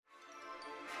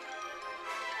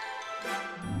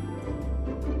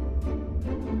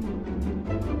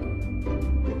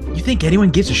You think anyone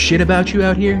gives a shit about you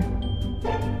out here?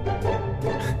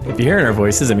 If you're hearing our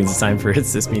voices, it means it's time for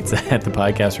It's This Meets That, the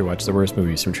podcast where we watch the worst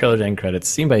movies from trailer to end credits,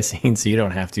 scene by scene, so you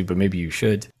don't have to, but maybe you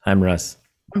should. I'm Russ.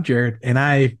 I'm Jared, and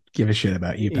I give a shit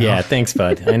about you, pal. Yeah, thanks,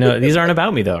 bud. I know these aren't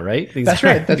about me, though, right? That's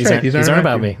right. These aren't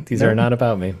about me. These are not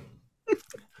about me.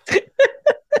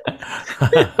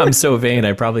 I'm so vain.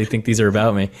 I probably think these are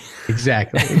about me.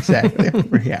 Exactly.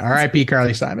 Yeah. R.I.P.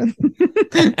 Carly Simon.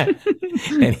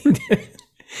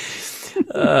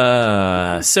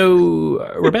 So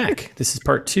we're back. This is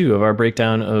part 2 of our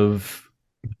breakdown of.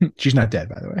 She's not dead,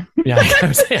 by the way. Yeah,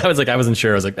 I was like, I wasn't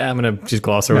sure. I was like, I'm gonna just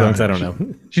gloss over them because I don't know.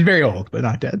 She's very old, but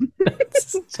not dead.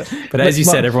 But as you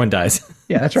said, everyone dies.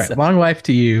 Yeah, that's right. So. Long life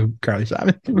to you, Carly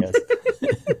Simon. Yes.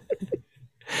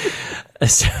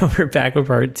 So we're back with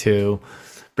part 2,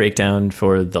 breakdown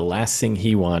for The Last Thing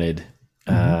He Wanted,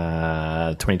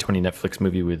 2020 Netflix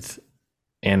movie with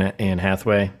Anne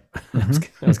Hathaway. I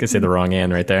was gonna say the wrong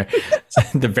Anne right there,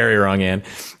 the very wrong Anne.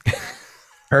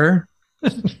 Her.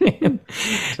 Sorry,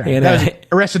 that was an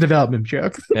Arrested Development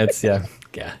joke. That's yeah.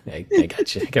 I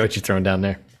got you. I got what you're throwing down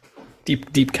there.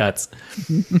 Deep cuts.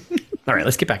 All right,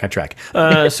 let's get back on track.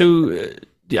 So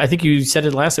I think you said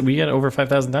it last. We got over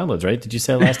 5,000 downloads, right? Did you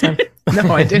say it last time?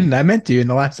 No, I didn't. I meant to in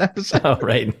the last episode. Oh,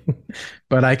 right.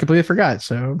 But I completely forgot.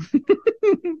 So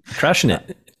crushing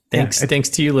it. Thanks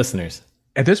to you listeners.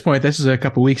 At this point, this is a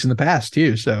couple weeks in the past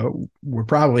too. So we're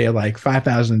probably at like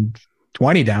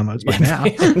 5,020 downloads by now.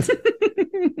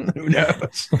 Who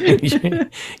knows?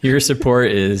 Your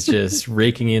support is just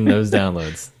raking in those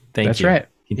downloads. Thank you. That's right.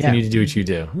 Continue to do what you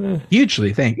do.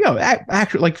 Hugely, thank you.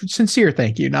 Actually, like sincere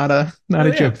thank you, not a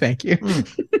joke. Thank you.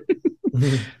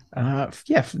 No, I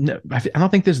don't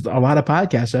think there's a lot of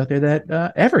podcasts out there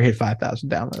that ever hit 5,000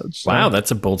 downloads. So. Wow,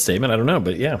 that's a bold statement. I don't know,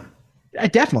 but yeah.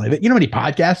 Definitely. But you know how many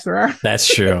podcasts there are?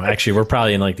 That's true. Actually, we're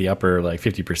probably in like the upper like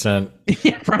 50%.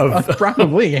 Yeah,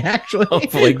 probably actually.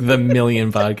 Of like the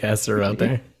million podcasts that are out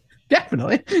there.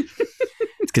 Definitely.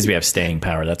 It's because we have staying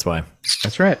power. That's why.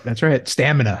 That's right.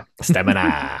 Stamina.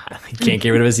 You can't get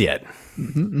rid of us yet.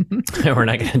 We're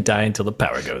not going to die until the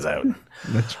power goes out.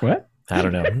 That's what? I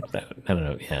don't know.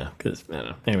 Yeah. Because I don't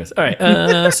know. Anyways. All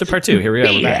right. So part 2. Here we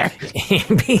go. We're back.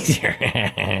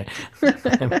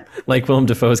 Like Willem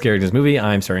Dafoe's character in this movie,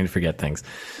 I'm starting to forget things.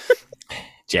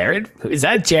 Jared? Is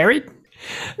that Jared?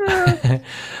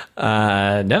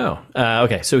 No.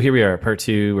 Okay, so here we are, part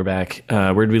 2. We're back.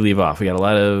 Where did we leave off? We got a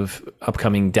lot of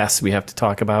upcoming deaths we have to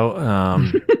talk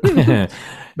about.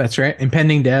 That's right.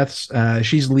 Impending deaths.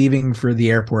 She's leaving for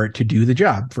the airport to do the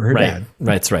job for her dad.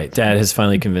 That's right. Dad has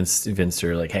finally convinced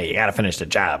her, like, hey, you got to finish the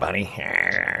job, honey.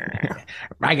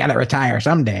 I got to retire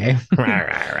someday.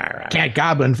 Can't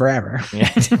goblin forever.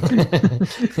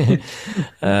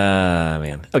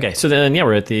 Man. Okay, so then,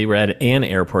 we're at an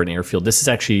airport and airfield. This is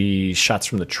actually shots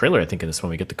from the trailer, I think, in this one.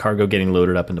 We get the cargo getting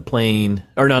loaded up in the plane.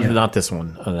 Or not this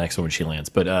one. The next one when she lands.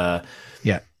 But,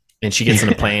 yeah. And she gets in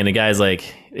the plane. The guy's like,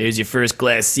 "There's your first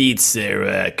class seats,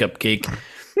 there, cupcake."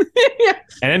 Yeah.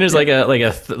 And then there's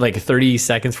like 30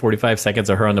 seconds, 45 seconds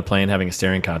of her on the plane having a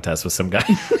staring contest with some guy.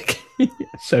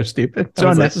 So stupid, so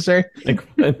unnecessary.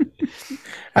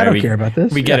 I don't care about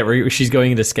this. We get it. She's going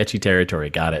into sketchy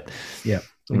territory. Got it. Yeah.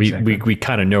 Exactly. We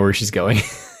kind of know where she's going.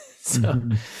 So.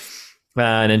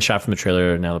 And then shot from the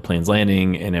trailer. Now the plane's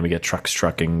landing, and then we get trucks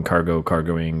trucking,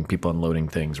 cargoing, people unloading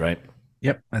things. Right.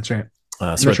 Yep, that's right.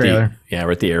 So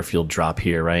we're at the airfield drop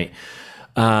here, right?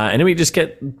 And then we just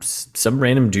get some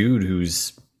random dude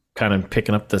who's kind of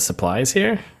picking up the supplies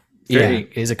here.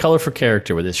 He's a colorful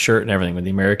character with his shirt and everything, with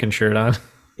the American shirt on.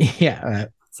 Yeah,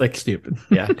 it's like stupid.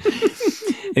 Yeah, and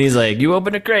he's like, "You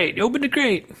open the crate.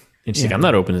 And she's like, "I'm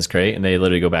not opening this crate." And they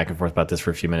literally go back and forth about this for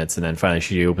a few minutes, and then finally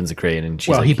she opens the crate, and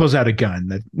she's he pulls out a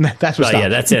gun. That's what. Yeah,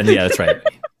 that's it. Yeah, that's right.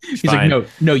 He's like,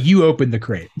 "No, you open the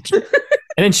crate."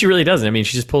 And then she really doesn't. I mean,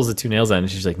 she just pulls the 2 nails out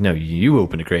and she's like, "No, you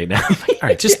open the crate now." Like, all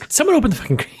right, just someone open the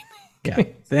fucking crate. Yeah.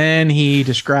 Then he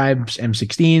describes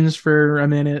M16s for a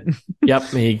minute. Yep.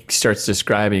 He starts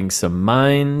describing some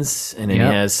mines, and then he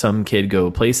has some kid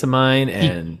go place a mine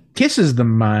and he kisses the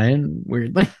mine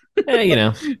weirdly.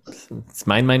 It's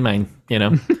mine,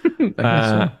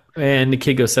 and the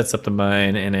kid goes, sets up the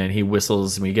mine, and then he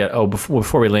whistles, and we get,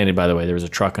 before we landed, by the way, there was a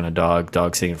truck and a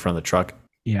dog sitting in front of the truck.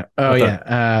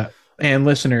 Yeah. And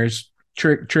listeners,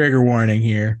 trigger warning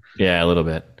here. Yeah, a little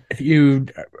bit. If you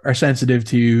are sensitive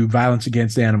to violence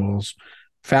against animals,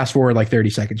 fast forward like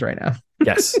 30 seconds right now.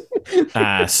 Yes.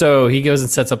 So he goes and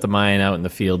sets up the mine out in the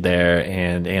field there,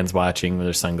 and Anne's watching with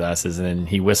her sunglasses, and then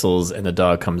he whistles, and the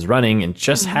dog comes running and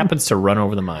just happens to run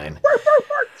over the mine.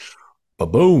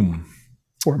 Ba-boom.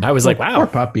 I was like, wow. Poor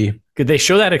puppy. Could they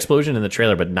show that explosion in the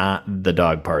trailer, but not the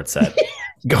dog parts that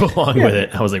go along with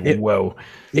it? I was like, whoa.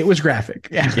 It was graphic.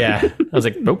 Yeah. Yeah. I was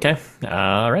like, okay.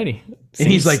 Alrighty. And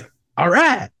he's like, all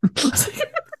right.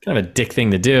 Kind of a dick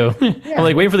thing to do. Yeah. I'm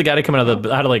like waiting for the guy to come out of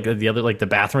the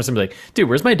bathroom or something. Like, dude,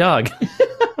 where's my dog?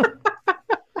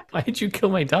 Why did you kill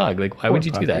my dog? Like, why would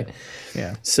you do that?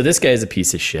 Yeah. So this guy is a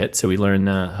piece of shit. So we learn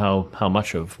how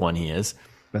much of one he is.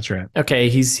 That's right. Okay,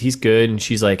 he's good. And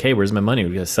she's like, hey, where's my money?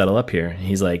 We got to settle up here. And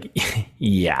he's like,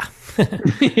 yeah.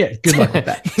 Yeah, good luck with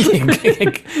that.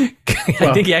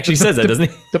 I think he actually says that, doesn't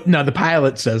he? No, the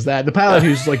pilot says that. The pilot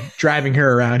who's like driving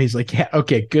her around, he's like, yeah,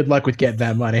 okay, good luck with getting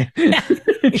that money.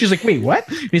 She's like, wait, what?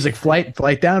 And he's like,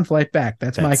 flight down, flight back.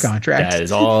 That's my contract. That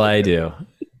is all I do.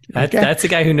 Okay. That's the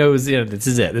guy who knows, this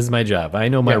is it. This is my job. I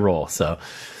know my role. So,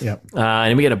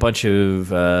 and we get a bunch of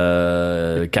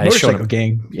guys showing up.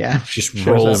 Gang. Yeah. Just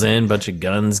rolls in, bunch of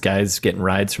guns, guys getting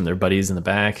rides from their buddies in the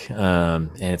back.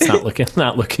 And it's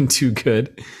not looking too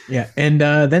good. Yeah. And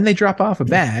then they drop off a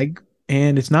bag,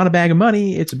 and it's not a bag of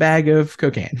money. It's a bag of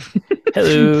cocaine.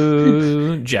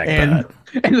 Hello, jackpot.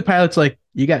 And the pilot's like,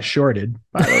 you got shorted,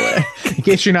 by the way. In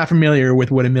case you're not familiar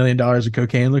with what $1 million of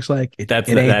cocaine looks like. That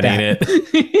ain't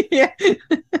it. Yeah.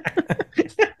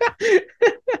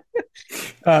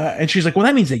 And she's like, well,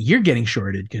 that means that you're getting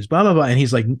shorted because blah, blah, blah. And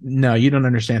he's like, no, you don't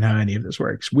understand how any of this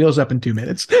works. Wheels up in 2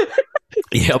 minutes.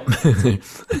 Yep.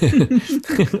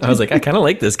 I was like, I kind of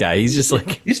like this guy. He's just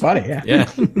like... He's funny, yeah.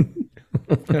 Yeah.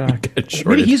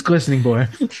 Maybe he's glistening boy.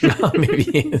 No, maybe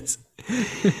he is.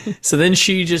 So then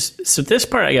so this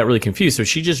part I got really confused. So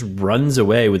she just runs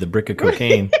away with a brick of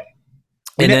cocaine.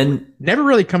 And then never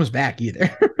really comes back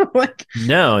either. Like,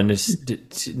 no, and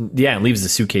and leaves the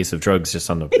suitcase of drugs just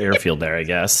on the airfield there, I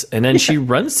guess. And then she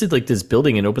runs to like this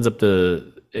building and opens up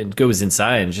and goes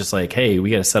inside and is just like, hey,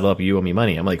 we got to settle up. You owe me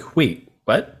money. I'm like, wait,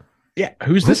 what? Yeah,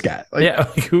 who's this guy? Like, yeah,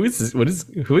 like, who is this?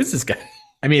 Who is this guy?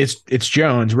 I mean, it's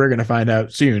Jones. We're gonna find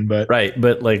out soon, but right.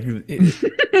 But like,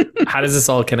 how does this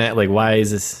all connect? Like, why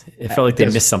is this? It felt like they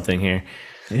missed something here.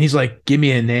 And he's like, "Give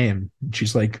me a name." And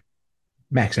she's like,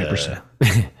 "Max Epperson."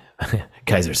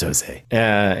 Kaiser Sose.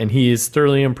 And he is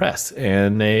thoroughly impressed,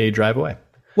 and they drive away.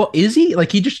 Well, is he?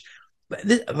 Like, he just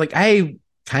like I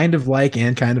kind of like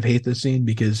and kind of hate this scene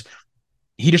because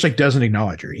he just like doesn't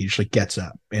acknowledge her. He just like gets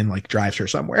up and like drives her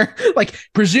somewhere. Like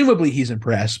presumably he's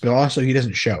impressed, but also he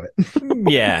doesn't show it.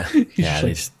 Yeah.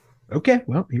 Like, okay,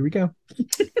 well, here we go.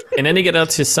 And then they get out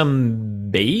to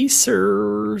some base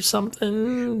or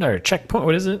something or checkpoint.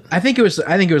 What is it? I think it was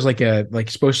like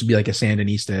supposed to be like a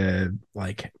Sandinista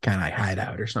like kind of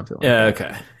hideout or something. Like that.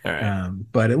 Okay, all right.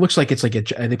 But it looks like it's like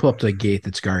they pull up to a gate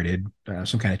that's guarded,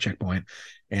 some kind of checkpoint.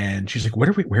 And she's like, what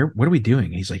are we doing?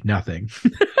 And he's like, nothing.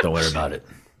 Don't worry about it.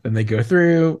 Then they go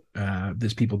through,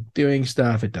 there's people doing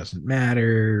stuff. It doesn't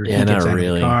matter. Yeah, he gets not out really.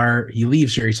 Of the car. He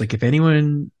leaves her. He's like, if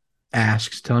anyone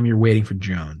asks, tell him you're waiting for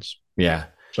Jones. Yeah.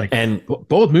 It's like, and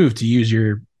bold move to use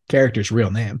your character's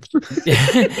real name.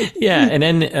 Yeah. And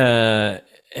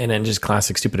then just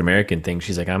classic stupid American thing.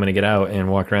 She's like, I'm going to get out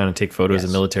and walk around and take photos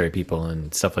of military people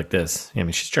and stuff like this. I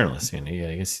mean, she's a journalist. I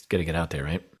guess you got to get out there,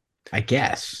 right? I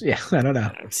guess. Yeah. I don't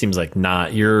know. It seems like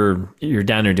not. You're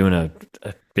down there doing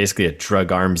basically a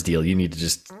drug arms deal. You need to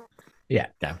just. Yeah.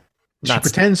 She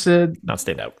pretends to not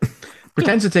stand out.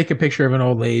 Pretends to take a picture of an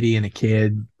old lady and a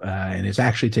kid, and is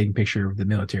actually taking a picture of the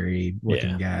military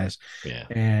looking guys. Yeah.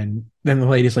 And then the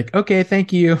lady's like, okay,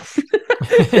 thank you.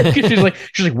 she's like,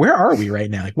 where are we right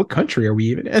now? Like, what country are we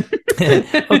even in?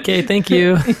 Okay, thank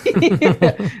you.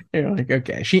 You're like,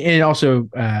 okay. And also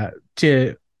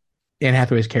to Anne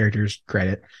Hathaway's character's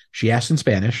credit, she asks in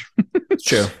Spanish. It's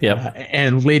true. Yep.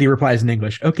 And lady replies in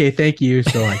English. Okay, thank you.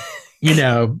 So like,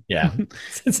 yeah,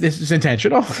 this is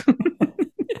intentional.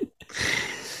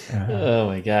 Oh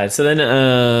my god! So then,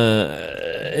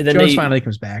 Jones finally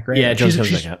comes back, right? Yeah, Jones comes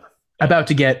back out. About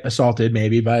to get assaulted,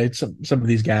 maybe by some of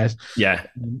these guys. Yeah,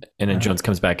 and then Jones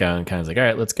comes back out and kind of like, "All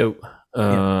right, let's go."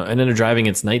 And then they're driving.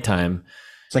 It's nighttime.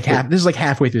 It's like this is like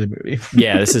halfway through the movie.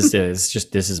 Yeah, this is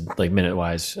like minute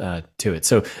wise to it.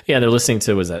 So yeah, they're listening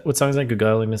to what song is that? Good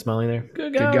Golly Miss Molly. There.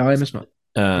 Good Golly Miss Molly.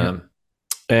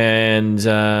 And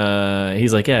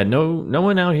he's like, yeah, no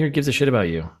one out here gives a shit about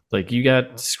you. Like, you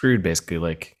got screwed, basically.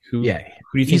 Like, who do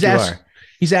you think you are?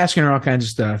 He's asking her all kinds of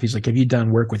stuff. He's like, have you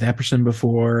done work with Epperson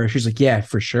before? She's like, yeah,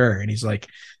 for sure. And he's like,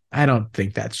 I don't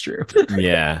think that's true.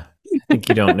 Yeah. I think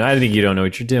you don't know. I think you don't know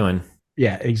what you're doing.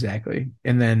 Yeah, exactly.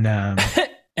 And then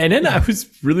I was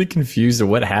really confused at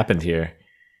what happened here.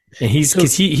 And he's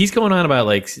going on about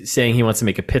like saying he wants to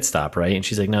make a pit stop, right? And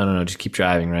she's like, no, just keep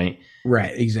driving, right?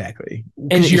 Right, exactly. And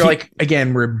Because you're like,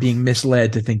 again, we're being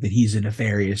misled to think that he's a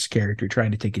nefarious character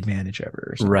trying to take advantage of her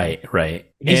or something.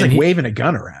 right. He's like waving a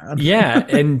gun around. Yeah,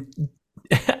 and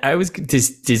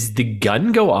does the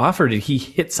gun go off or did he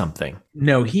hit something?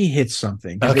 No, he hits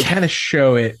something. Okay. They kind of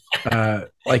show it.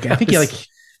 Like I think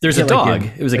there's a dog.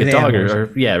 It was like a dog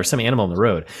or some animal on the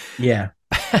road. Yeah.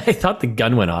 I thought the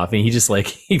gun went off and he just like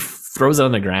he throws it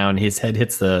on the ground. His head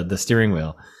hits the steering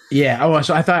wheel. Yeah. Oh,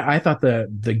 so I thought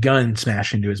the gun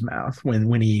smashed into his mouth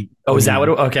when he. Oh, is that what?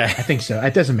 Okay. I think so.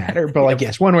 It doesn't matter, but like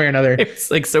yes, one way or another. It's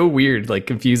like so weird, like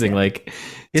confusing. Like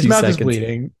his mouth is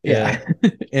bleeding. Yeah.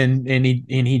 and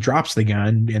he drops the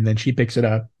gun and then she picks it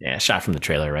up. Yeah, shot from the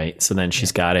trailer, right? So then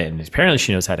she's got it, and apparently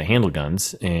she knows how to handle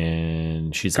guns,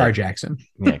 and she's carjacks him.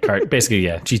 Basically,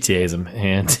 GTA's him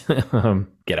and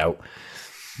get out.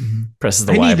 Mm-hmm. Presses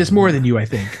the Y. I need this more than you, I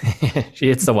think. She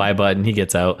hits the Y button. He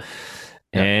gets out,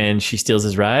 and she steals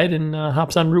his ride and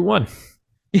hops on Route 1.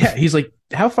 Yeah, he's like,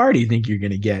 "How far do you think you're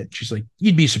gonna get?" She's like,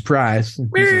 "You'd be surprised."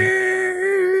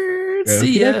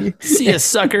 See ya,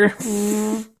 sucker.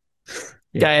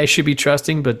 Guy I should be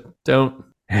trusting, but don't.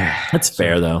 That's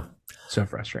fair though. So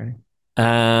frustrating.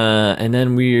 And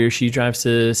then she drives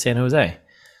to San Jose.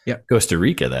 Yep. Costa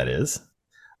Rica, that is.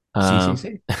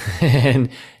 CCC. And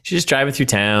she's just driving through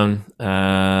town.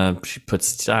 She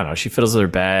fiddles with her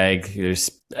bag.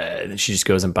 She just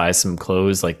goes and buys some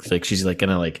clothes. Like she's like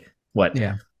gonna like what?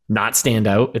 Yeah. Not stand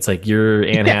out. It's like you're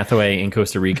Anne Hathaway in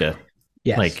Costa Rica.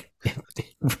 Yes. Like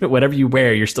whatever you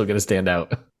wear, you're still gonna stand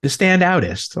out. The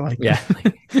standoutist. Like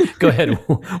go ahead,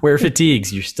 wear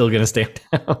fatigues. You're still gonna stand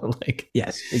out. Like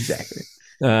yes, exactly.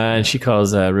 And she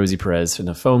calls Rosie Perez in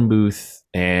the phone booth.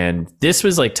 And this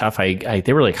was like tough. They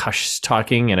were like hush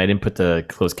talking, and I didn't put the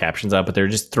closed captions up, but they're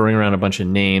just throwing around a bunch of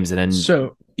names. And then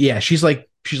she's like,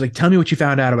 tell me what you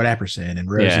found out about Epperson.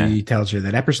 And Rosie tells her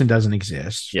that Epperson doesn't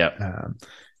exist. Yep.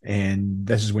 And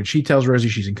this is when she tells Rosie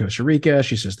she's in Costa Rica.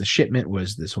 She says the shipment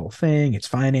was this whole thing. It's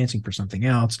financing for something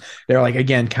else. They're like,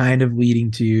 again, kind of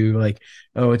leading to like,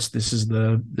 oh, this is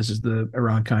the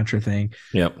Iran Contra thing.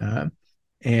 Yep.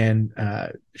 And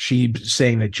she's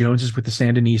saying that Jones is with the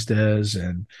Sandinistas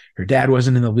and her dad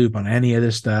wasn't in the loop on any of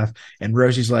this stuff. And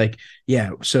Rosie's like,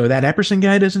 yeah, so that Epperson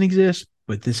guy doesn't exist,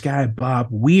 but this guy, Bob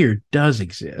Weir, does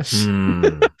exist.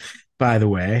 By the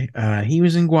way, he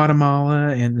was in Guatemala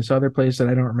and this other place that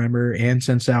I don't remember, and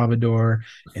San Salvador,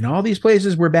 and all these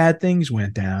places where bad things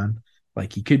went down.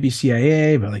 Like he could be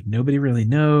CIA, but like nobody really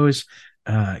knows.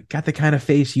 Got the kind of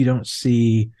face you don't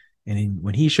see. And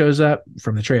when he shows up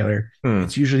from the trailer,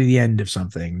 it's usually the end of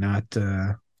something, not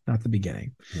the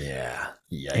beginning. Yeah.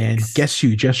 Yikes. And guess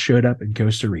who just showed up in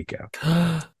Costa Rica?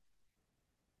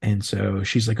 And so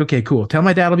she's like, okay, cool. Tell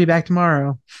my dad I'll be back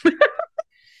tomorrow.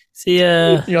 See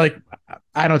ya. You're like,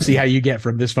 I don't see how you get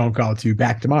from this phone call to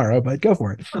back tomorrow, but go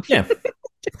for it. Yeah.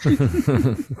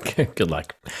 Good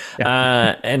luck.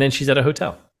 Yeah. And then she's at a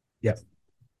hotel. Yep.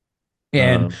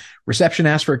 And reception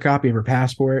asks for a copy of her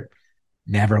passport.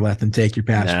 Never let them take your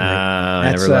passport.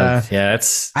 No,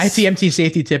 that's ITMT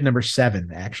safety tip number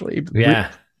 7, actually.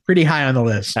 Yeah. Pretty high on the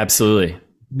list. Absolutely.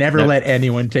 Never let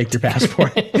anyone take your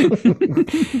passport.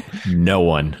 No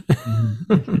one.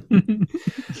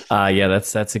 Yeah,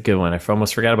 that's a good one. I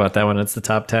almost forgot about that one. It's the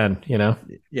top 10, you know?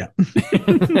 Yeah.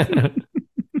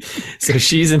 So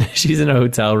she's in a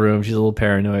hotel room. She's a little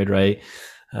paranoid, right?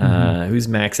 Who's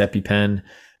Max EpiPen?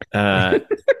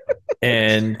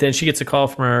 And then she gets a call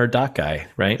from our doc guy,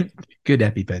 right? Good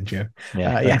EpiPen joke.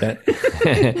 Yeah.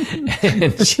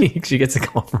 And she gets a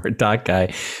call from her doc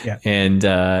guy. Yeah.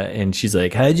 And she's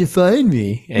like, how'd you find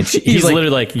me? And he's literally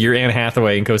like, you're Anne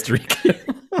Hathaway in Costa Rica.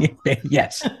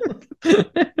 Yes.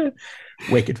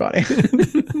 Wicked funny.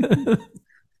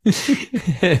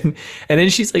 And then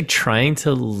she's like trying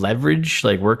to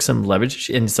work some leverage,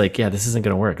 and it's like, yeah, this isn't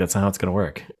gonna work. That's not how it's gonna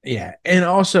work. Yeah. And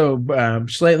also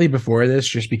slightly before this,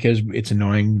 just because it's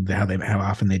annoying how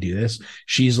often they do this,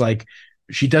 she's like,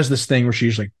 she does this thing where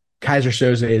she's like, Kaiser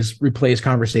Soze replays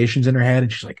conversations in her head,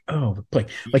 and she's like, oh, like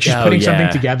she's putting something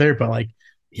together, but like,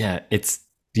 yeah,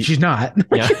 she's not.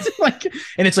 Yeah.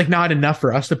 It's like not enough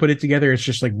for us to put it together. It's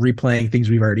just like replaying things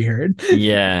we've already heard.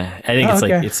 Yeah. I think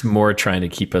like it's more trying to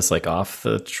keep us like off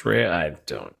the trail. I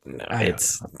don't know. It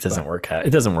doesn't work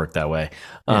that way.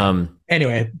 Yeah.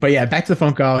 Anyway, but yeah, back to the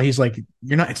phone call. He's like,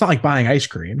 it's not like buying ice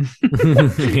cream.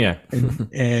 Yeah.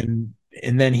 And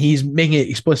then he's making it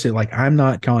explicit, like, I'm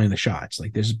not calling the shots.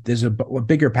 Like there's a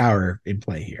bigger power in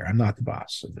play here. I'm not the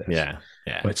boss of this. Yeah.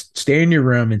 Yeah. But stay in your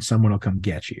room and someone will come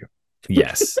get you.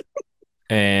 Yes.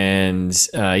 And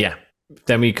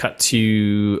then we cut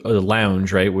to the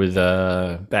lounge, right? With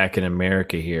back in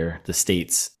America here, the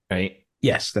States, right?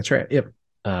 Yes, that's right. Yep.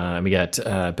 And we got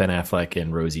Ben Affleck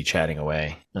and Rosie chatting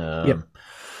away. Yep.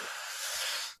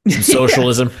 Some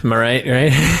socialism, am I right?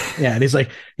 Right? Yeah, and he's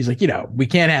like, we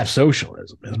can't have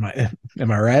socialism. Am I right?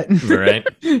 Am I right?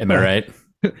 Am I right?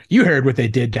 You heard what they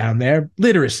did down there.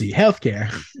 Literacy,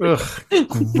 healthcare.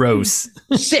 Ugh, gross.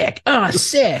 Sick. Oh,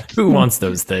 sick. Who wants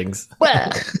those things?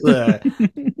 Well.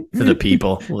 For the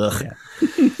people. Yeah.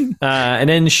 And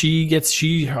then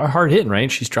she hard hitting,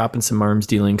 right? She's dropping some arms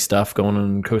dealing stuff going on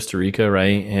in Costa Rica,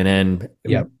 right? And then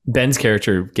Ben's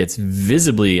character gets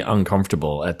visibly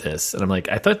uncomfortable at this. And I'm like,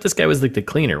 I thought this guy was like the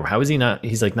cleaner. How is he not?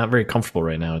 He's like not very comfortable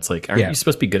right now. It's like, aren't you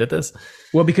supposed to be good at this?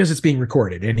 Well, because it's being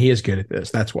recorded and he is good at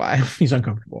this. That's why he's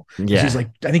uncomfortable. Yeah. He's like,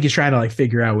 I think he's trying to like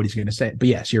figure out what he's going to say. But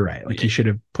yes, you're right. Like he should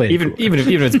have played even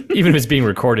if it's being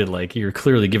recorded, like you're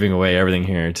clearly giving away everything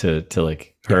here to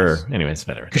like her. Yes. Anyways,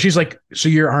 whatever. Because she's like, so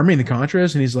you're arming the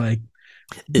Contras? And he's like,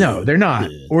 no, they're not.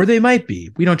 Or they might be.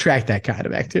 We don't track that kind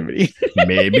of activity.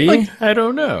 Maybe. Like, I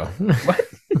don't know. What?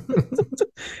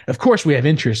 Of course we have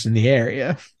interest in the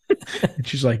area. And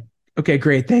she's like, okay,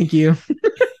 great. Thank you.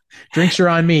 Drinks are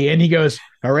on me. And he goes,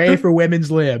 hooray for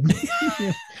women's lib.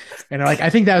 And I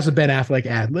think that was a Ben Affleck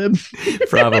ad lib.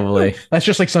 Probably. That's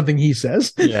just like something he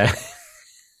says. Yeah.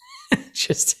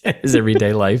 Just his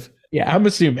everyday life. Yeah, I'm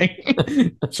assuming.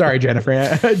 Sorry,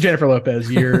 Jennifer Lopez.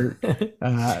 You're.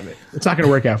 It's not going to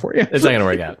work out for you. It's not going to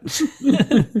work out.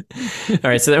 All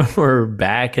right, so then we're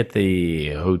back at the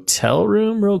hotel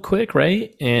room, real quick,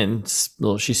 right? And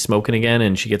she's smoking again,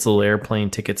 and she gets a little airplane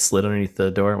ticket slid underneath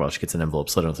the door. Well, she gets an envelope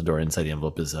slid underneath the door. Inside the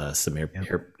envelope is some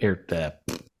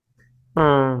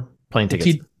plane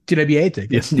tickets, TWA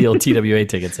tickets. The old TWA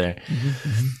tickets there.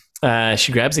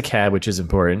 She grabs a cab, which is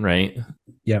important, right?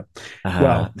 Yep.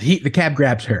 Well, the cab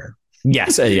grabs her.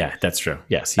 Yes. Yeah, that's true.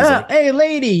 Yes. He's like, hey,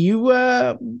 lady, you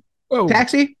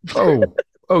taxi?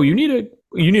 You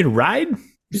need a ride?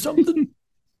 Something?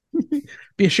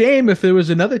 Be a shame if there was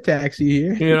another taxi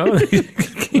here. You know?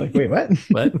 Like, wait, what?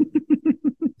 What?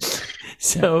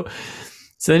 So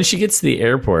then she gets to the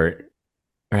airport,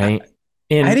 right?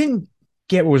 And I didn't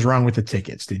get what was wrong with the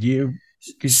tickets. Did you?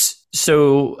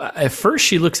 So at first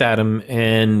she looks at him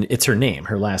and it's her name,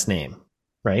 her last name,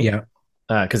 right? Yeah.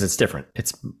 Because it's different.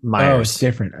 It's Myers. Oh, it's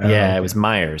different. Oh, yeah, okay. It was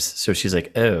Myers. So she's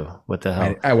like, oh, what the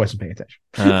hell? I wasn't paying attention.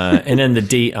 And then the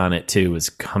date on it too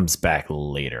comes back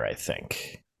later, I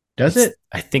think. Does it?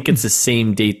 I think it's the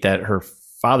same date that her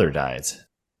father dies.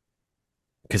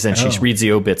 Because then she reads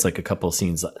the obits like a couple of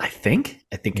scenes. I think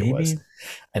Maybe. It was.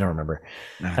 I don't remember.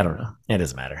 I don't know. It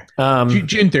doesn't matter.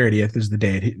 June 30th is the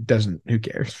date. It doesn't. Who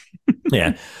cares?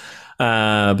 Yeah.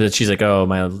 But she's like,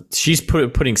 she's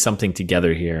putting something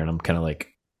together here. And I'm kind of like,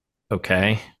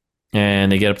 okay.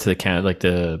 And they get up to the count, like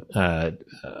the,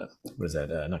 what is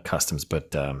that? Not customs,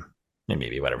 but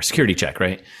maybe whatever. Security check,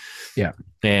 right? Yeah.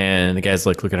 And the guy's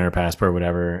like looking at her passport or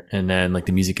whatever. And then like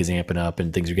the music is amping up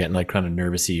and things are getting like kind of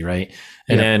nervousy, right?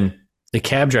 And then the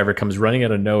cab driver comes running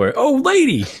out of nowhere. Oh,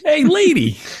 lady. Hey,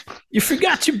 lady. You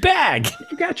forgot your bag.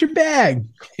 You got your bag.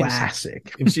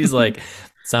 Classic. And she's like,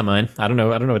 it's not mine. I don't know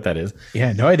what that is.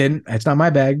 Yeah, no, I didn't. It's not my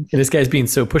bag. And this guy's being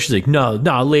so pushy. He's like, no,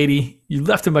 lady. You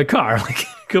left in my car. Like,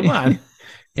 come on.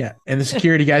 Yeah. And the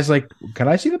security guy's like, can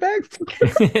I see the bag?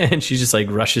 And she just like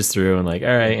rushes through and like, all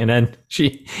right. And then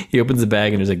he opens the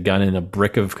bag and there's a gun and a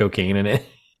brick of cocaine in it.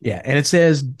 Yeah. And it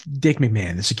says Dick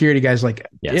McMahon. The security guy's like,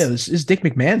 yes. Yeah, this is Dick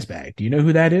McMahon's bag. Do you know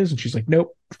who that is? And she's like,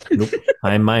 nope.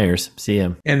 I'm Myers. See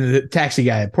him. And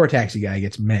the poor taxi guy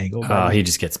gets mangled. Oh, he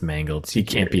just gets mangled. He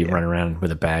can't be running around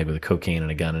with a bag with a cocaine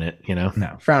and a gun in it, you know?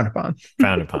 No, frowned upon.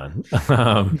 Frowned upon.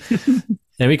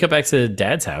 Then we come back to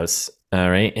Dad's house. All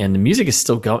right. And the music is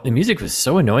still going. The music was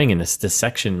so annoying in this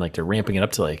section. Like they're ramping it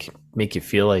up to like make you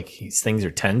feel like these things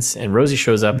are tense. And Rosie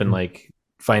shows up and like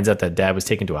finds out that Dad was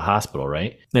taken to a hospital,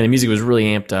 right? And the music was really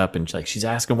amped up. And she's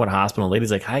asking what hospital. The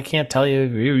lady's like, I can't tell you.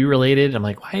 Are you related? I'm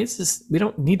like, why is this? We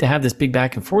don't need to have this big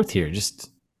back and forth here.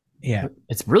 Yeah.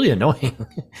 It's really annoying.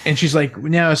 And she's like,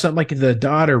 no, something like the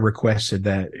daughter requested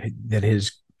that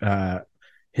his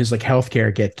like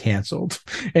healthcare get canceled.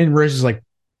 And Rosie's like,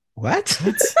 what?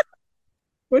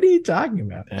 What are you talking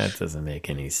about? That doesn't make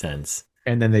any sense.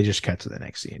 And then they just cut to the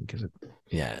next scene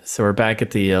yeah. So we're back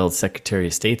at the old Secretary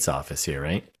of State's office here,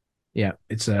 right? Yeah,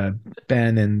 it's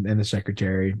Ben and the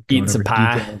secretary eating some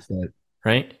pie,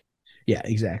 right? Yeah,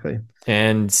 exactly.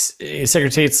 And Secretary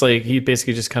Tate's like, he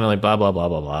basically just kind of like blah, blah, blah,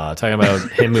 blah, blah, talking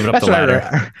about him moving up That's the what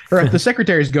ladder. I wrote. The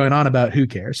secretary's going on about who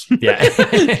cares. Yeah.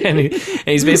 And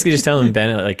he's basically just telling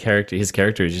Ben, like, his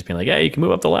character is just being like, yeah, you can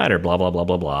move up the ladder, blah, blah, blah,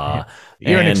 blah, blah.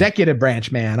 You're an executive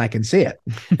branch man. I can see it.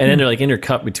 And then they're like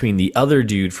intercut between the other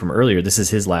dude from earlier. This is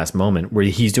his last moment where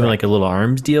he's doing like a little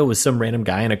arms deal with some random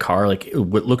guy in a car, like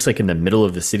what looks like in the middle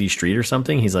of the city street or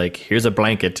something. He's like, here's a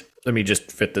blanket. Let me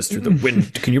just fit this through the window.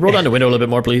 Can you roll down the window a little bit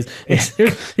more, please?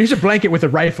 Here's a blanket with a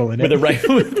rifle in it. With a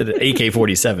rifle, with an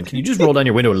AK-47. Can you just roll down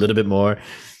your window a little bit more?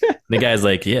 And the guy's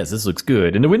like, yes, this looks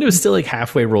good. And the window is still like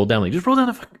halfway rolled down. Like, just roll down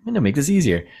the fucking window, make this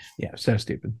easier. Yeah, so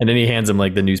stupid. And then he hands him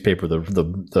like the newspaper,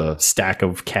 the stack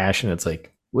of cash, and it's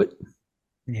like, what?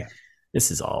 Yeah. This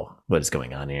is all what is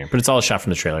going on here. But it's all shot from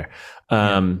the trailer.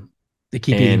 They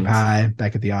keep eating pie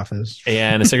back at the office.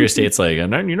 And the Secretary of State's like,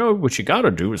 and then you know what you got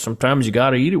to do is sometimes you got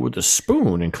to eat it with a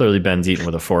spoon. And clearly Ben's eating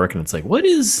with a fork. And it's like, what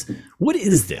is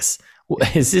this?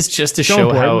 Is this just to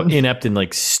show how inept and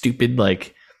like stupid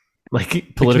like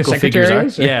political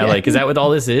figures are? Yeah, like, is that what all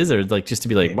this is? Or like just to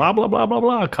be like, blah, blah, blah, blah,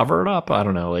 blah, cover it up? I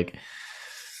don't know. Like,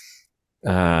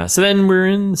 so then we're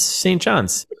in St.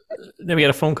 John's. Then we got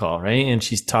a phone call, right? And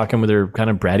she's talking with her kind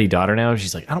of bratty daughter now.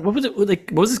 She's like, what was it? Like,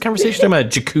 what was this conversation about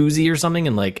jacuzzi or something?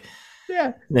 And like,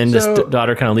 yeah. Then this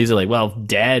daughter kind of leaves it like, well,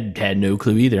 dad had no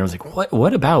clue either. I was like,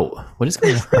 what about? What is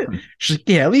going on? She's like,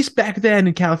 yeah, at least back then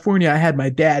in California, I had my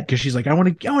dad. Cause she's like, I want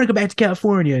to go back to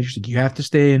California. And she's like, you have to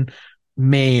stay in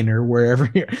Maine or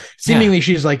wherever. Seemingly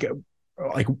she's like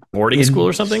boarding school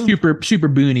or something. Super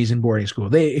boonies in boarding school.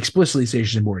 They explicitly say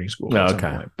she's in boarding school. Oh, okay.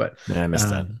 Point, but yeah, I missed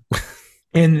that.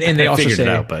 And they also say it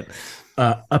out, but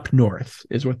up north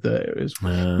is what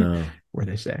where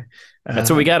they say. That's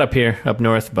what we got up here, up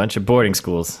north, a bunch of boarding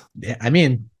schools. Yeah, I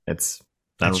mean, that's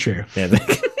true. Yeah,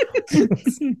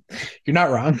 you're not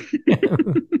wrong.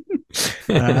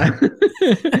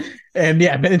 And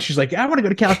yeah, then she's like, I want to go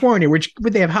to California, where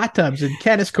they have hot tubs and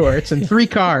tennis courts and 3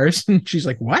 cars. And she's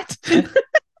like, what?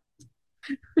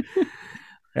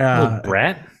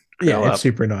 Brat. Yeah, it's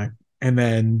super annoying. And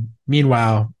then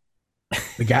meanwhile,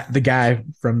 the guy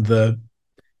from the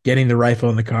getting the rifle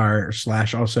in the car /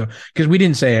 also, because we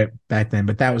didn't say it back then,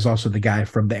 but that was also the guy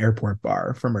from the airport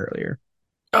bar from earlier.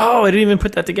 Oh, I didn't even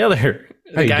put that together.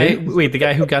 The guy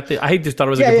who got I just thought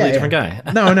it was a completely different guy.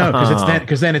 No,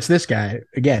 because then it's this guy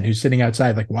again who's sitting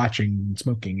outside like watching and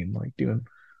smoking and like doing.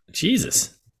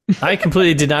 Jesus, I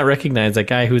completely did not recognize that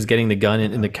guy who was getting the gun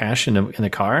in the cash in the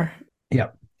car.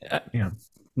 Yep. Yeah.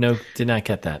 No, did not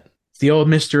get that. It's the old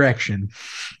misdirection.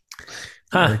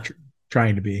 Huh.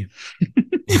 Trying to be.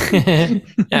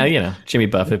 Yeah, Jimmy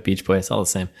Buffett, Beach Boys, all the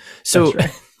same. So,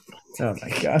 right. Oh my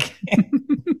god,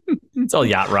 it's all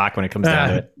yacht rock when it comes down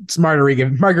to it. It's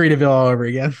Margaritaville all over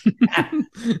again.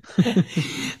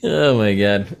 Oh my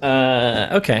god.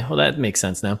 Okay, well that makes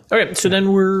sense now. Okay, so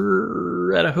then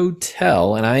we're at a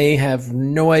hotel, and I have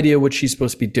no idea what she's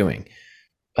supposed to be doing.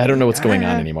 I don't know what's going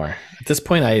on anymore. At this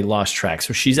point, I lost track.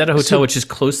 So she's at a hotel which is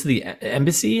close to the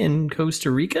embassy in Costa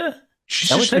Rica. She's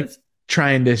just like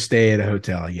trying to stay at a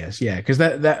hotel, I guess. Yeah, because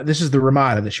this is the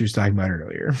Ramada that she was talking about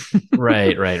earlier.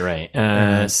 Right.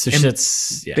 So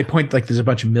they point like there's a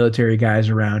bunch of military guys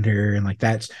around her, and like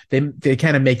they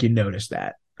kind of make you notice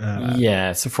that.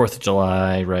 It's the 4th of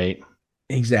July, right?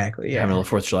 Exactly. Yeah, having a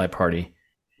little 4th of July party.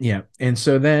 Yeah, and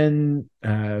so then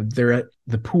they're at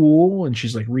the pool, and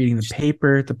she's like reading the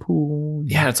paper at the pool.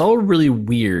 Yeah, it's all really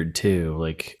weird too.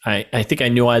 Like I think I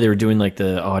knew why they were doing like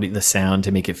the audio, the sound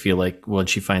to make it feel like when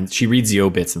she reads the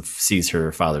obits and sees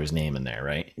her father's name in there,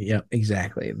 right? Yeah,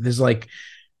 exactly. There's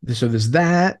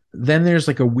that. Then there's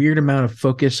like a weird amount of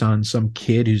focus on some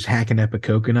kid who's hacking up a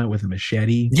coconut with a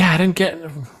machete. Yeah, I didn't get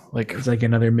like it's like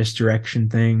another misdirection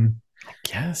thing. I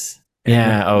guess.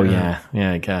 Yeah.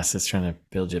 I guess it's trying to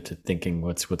build you up to thinking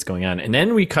what's going on. And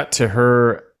then we cut to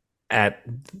her at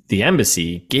the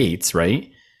embassy gates,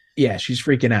 right? Yeah, she's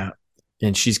freaking out.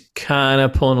 And she's kind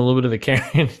of pulling a little bit of a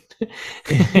Karen.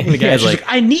 And the guy's like,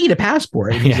 I need a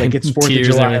passport. And he's like, it's 4th of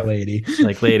July, lady.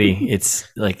 Like, lady, it's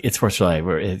 4th of July.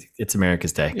 It's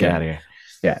America's Day. Get out of here.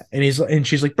 Yeah. And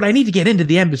she's like, but I need to get into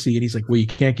the embassy. And he's like, well, you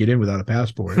can't get in without a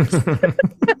passport.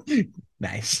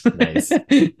 Nice.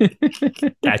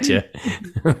 Gotcha.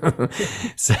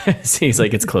 So he's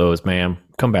like, it's closed, ma'am.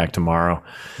 Come back tomorrow.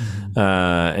 Mm-hmm.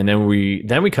 And then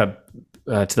we cut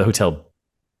to the hotel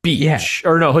beach. Yeah.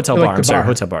 Or no, hotel bar. I'm sorry, bar.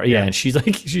 hotel bar. Yeah. And she's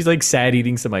like sad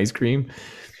eating some ice cream.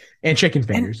 And chicken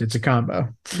fingers. It's a combo.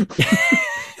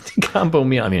 Combo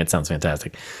meal. I mean, it sounds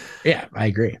fantastic. Yeah, I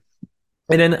agree.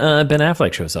 And then Ben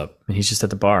Affleck shows up, and he's just at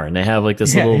the bar, and they have like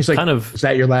this little he's like, kind of. Is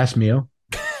that your last meal?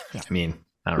 I mean,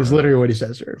 I don't It's know. literally what he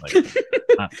says to her. Like,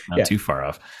 not Yeah. too far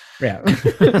off. Yeah.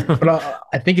 But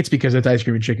I think it's because it's ice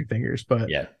cream and chicken fingers. But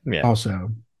Yeah. Yeah.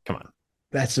 also, Come on.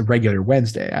 that's a regular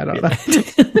Wednesday. I don't know.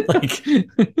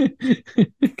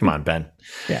 Like, come on, Ben.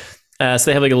 Yeah. So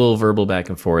they have like a little verbal back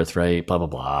and forth, right? Blah blah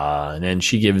blah, and then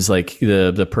she gives like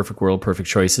the perfect world, perfect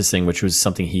choices thing, which was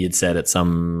something he had said at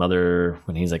some other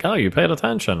when he's like, "Oh, you paid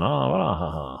attention."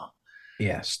 Oh,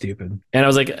 Yeah, stupid. and I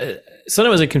was like, so then I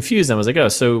was like confused. I was like, oh,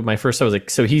 so my first thought was like,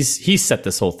 so he set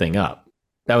this whole thing up.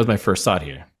 That was my first thought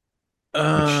here.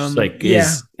 Which, like,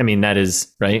 yeah, I mean, that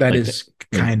is right. that like, is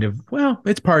kind of, well,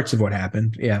 it's parts of what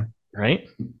happened. Yeah. right.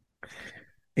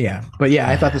 Yeah. But yeah,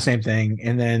 I thought the same thing.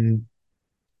 And then,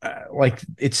 like,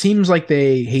 it seems like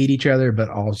they hate each other, but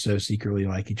also secretly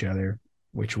like each other,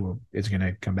 which is going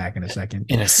to come back in a second.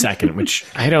 Which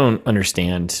I don't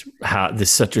understand how it's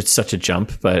such a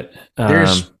jump, but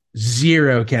there's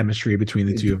zero chemistry between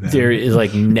the two of them. There is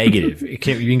like negative. You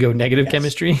can go negative Yes.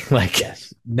 chemistry. Like,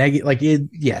 yes, negative. Like it.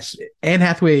 Yes, Anne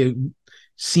Hathaway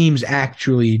seems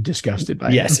actually disgusted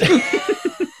by yes.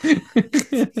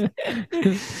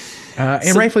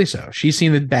 And rightfully so. She's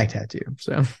seen the back tattoo.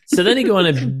 So then they go on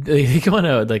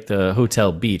a like the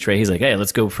hotel beach, right? He's like, hey,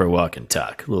 let's go for a walk and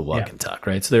talk, a little walk and talk,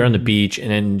 right? So they're on the beach, and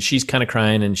then she's kind of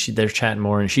crying, and they're chatting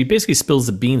more, and she basically spills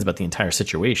the beans about the entire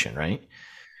situation, right?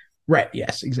 Right.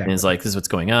 Yes, exactly. And it's like, this is what's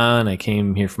going on. I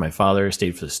came here for my father,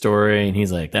 stayed for the story. And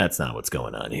he's like, that's not what's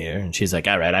going on here. And she's like,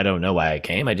 all right, I don't know why I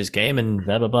came. I just came and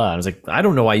blah, blah, blah. And I was like, I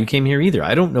don't know why you came here either.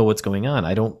 I don't know what's going on.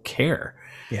 I don't care.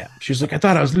 Yeah. She's like, I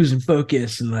thought I was losing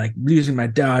focus and like losing my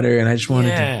daughter. And I just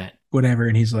wanted to whatever.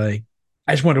 And he's like,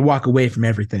 I just wanted to walk away from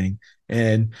everything.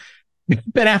 And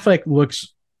Ben Affleck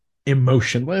looks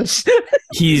emotionless.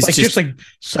 He's like just like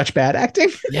such bad acting.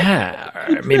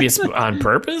 Yeah, maybe it's on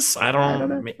purpose. I don't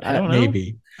know. Maybe I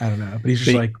don't know. But he's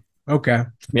just like, okay,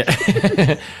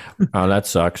 yeah. Oh, that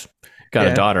sucks. Got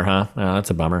a daughter, huh? Oh, that's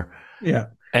a bummer. Yeah.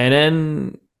 And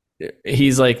then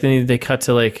he's like, then they cut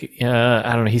to like,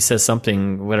 I don't know. He says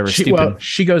something, whatever. Stupid. Well,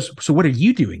 she goes, so what are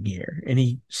you doing here? And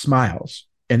he smiles.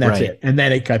 And that's it. And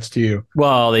then it cuts to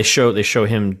they show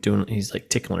him doing. He's like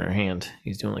tickling her hand.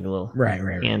 He's doing like a little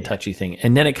hand touchy thing.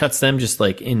 And then it cuts them just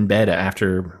like in bed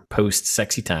after post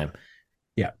sexy time.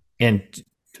 Yeah, and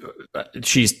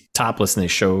she's topless, and they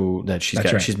show that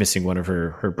she's missing one of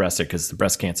her breasts because the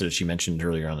breast cancer that she mentioned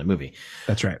earlier on in the movie.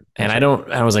 That's right.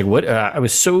 I was like, what? I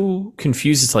was so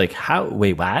confused. It's like, how?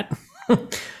 Wait, what?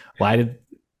 Why did?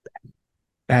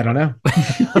 I don't know.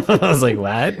 I was like,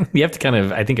 what? You have to kind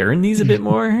of, I think, earn these a bit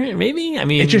more, maybe. I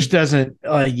mean, it just doesn't,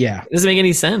 it doesn't make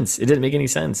any sense. It didn't make any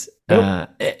sense. Nope.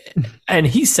 And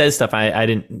he says stuff. I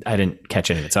didn't catch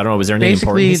any of it. So I don't know. Was there anything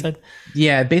important he said?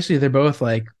 Yeah. Basically, they're both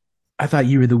like, I thought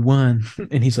you were the one.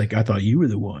 And he's like, I thought you were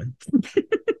the one.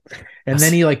 And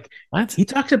then he like, what? He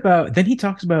talks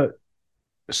about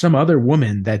some other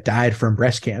woman that died from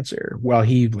breast cancer while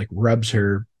he like rubs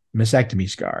her mastectomy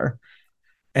scar.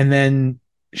 And then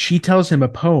she tells him a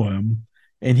poem,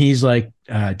 and he's like,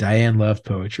 Diane loved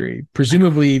poetry.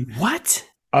 Presumably, what?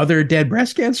 Other dead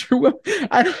breast cancer women?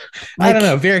 I don't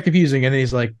know. Very confusing. And then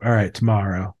he's like, all right,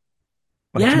 tomorrow.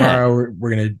 Tomorrow we're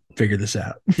going to figure this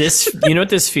out. This, you know what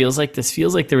this feels like? This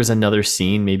feels like there was another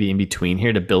scene maybe in between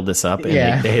here to build this up.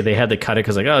 And they had to cut it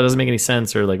because like, oh, it doesn't make any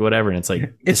sense or like whatever. And it's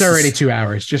like, it's already 2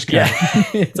 hours. Just cut. Yeah.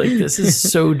 It's like, this is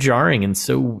so jarring and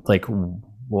so like,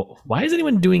 well, why is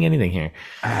anyone doing anything here?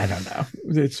 I don't know.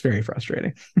 It's very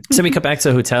frustrating. So we cut back to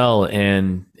the hotel,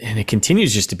 and it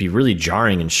continues just to be really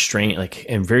jarring and strange, like,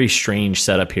 and very strange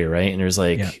setup here, right? And there's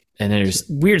like, and there's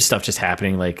weird stuff just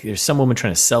happening. Like, there's some woman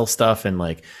trying to sell stuff, and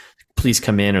like, police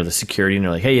come in or the security, and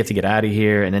they're like, "Hey, you have to get out of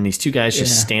here." And then these two guys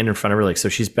just stand in front of her, like, so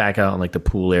she's back out in like the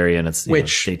pool area, and it's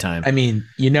daytime. I mean,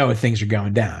 things are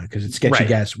going down because it's sketchy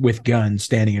guys with guns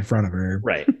standing in front of her,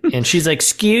 right? And she's like,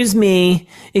 "Excuse me,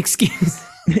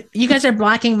 you guys are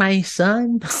blocking my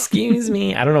son. Excuse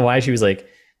me." I don't know why she was like,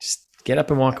 just get up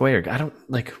and walk away. Or I don't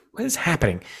like, what is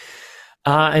happening?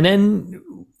 And then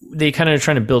they kind of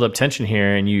trying to build up tension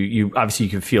here. And you obviously you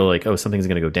can feel like, oh, something's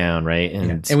going to go down. Right.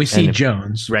 And we see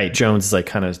Jones, right. Jones is like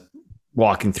kind of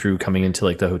walking through, coming into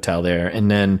like the hotel there. And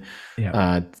then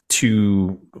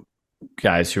two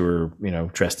guys who are,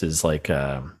 dressed as like,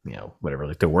 whatever,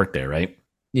 like they work there. Right.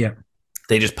 Yeah.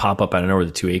 They just pop up out of nowhere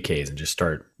with the two AKs and just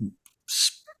start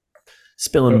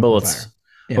spilling bullets,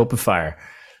 open fire.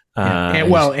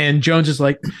 And Jones is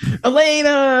like,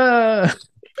 Elena.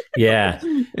 Yeah.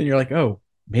 And you're like, oh,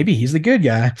 maybe he's the good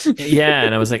guy. Yeah.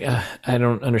 And I was like, I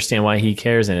don't understand why he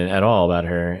cares in it at all about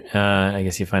her. I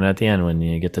guess you find out at the end when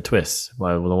you get the twist.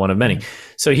 Well, the one of many.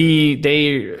 So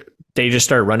they they just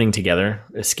start running together,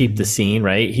 escape the scene,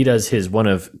 right? He does his one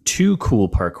of 2 cool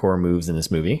parkour moves in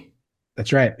this movie.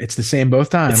 That's right. It's the same both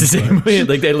times. It's the same way.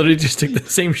 Like they literally just took the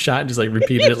same shot and just like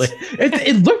repeated it. Like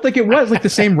it looked like it was like the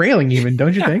same railing, even,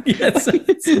 don't you think? Yes. Like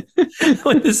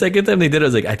the second time they did it, I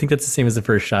was like, I think that's the same as the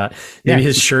first shot. Maybe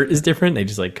his shirt is different. They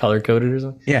just like color coded or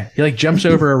something. Yeah, he like jumps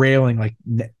over a railing like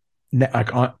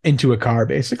into a car,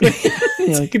 basically.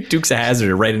 It's like Dukes of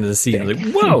Hazzard right into the seat. I'm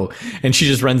like, whoa! And she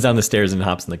just runs down the stairs and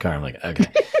hops in the car. I'm like, okay.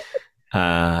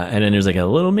 And then there's like a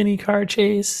little mini car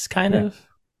chase, kind of.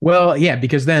 Well, yeah,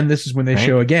 because then this is when they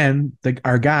show again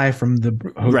our guy from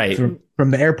the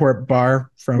from the airport bar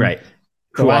from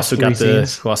who also got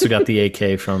the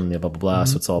AK from the blah blah blah.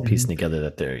 So it's all piecing together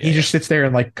that they're he just sits there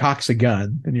and like cocks a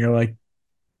gun, and you're like,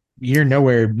 you're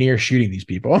nowhere near shooting these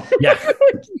people. Yeah,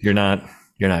 you're not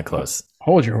close.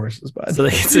 Hold your horses, bud. So they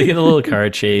get a little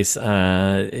car chase.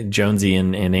 Jonesy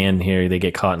and Anne here, they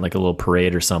get caught in like a little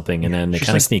parade or something, and then they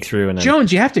kind of sneak through. And then,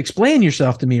 Jones, you have to explain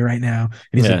yourself to me right now.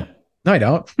 And he's like, no, I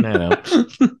don't. No, I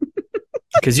don't.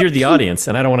 Because you're the audience,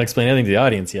 and I don't want to explain anything to the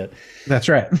audience yet. That's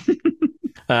right.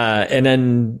 And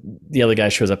then the other guy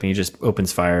shows up, and he just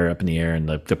opens fire up in the air, and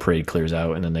the parade clears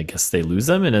out, and then I guess they lose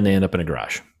them, and then they end up in a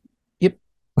garage. Yep,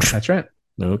 that's right.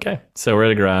 Okay, so we're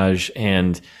at a garage,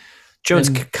 and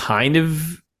Jones kind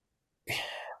of...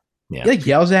 Yeah. He like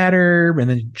yells at her, and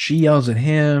then she yells at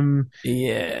him.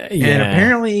 Yeah. And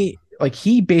apparently... like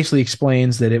he basically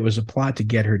explains that it was a plot to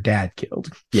get her dad killed.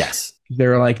 Yes. They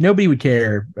were like, nobody would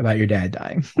care about your dad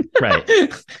dying. Right.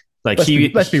 Like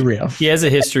let's be real. He has a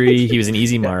history. He was an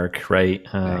easy mark, right?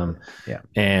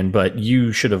 But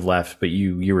you should have left, but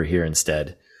you were here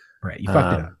instead. Right. You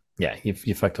fucked it up. Yeah.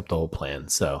 You fucked up the whole plan.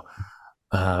 So,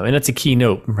 and that's a key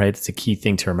note, right? It's a key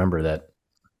thing to remember that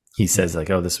he says like,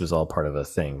 oh, this was all part of a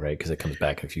thing, right? Because it comes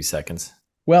back in a few seconds.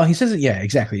 Well, he says it. Yeah,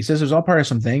 exactly. He says it was all part of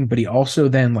something, but he also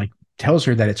then like tells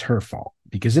her that it's her fault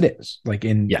because it is like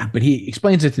but he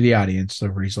explains it to the audience. So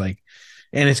where he's like,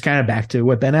 and it's kind of back to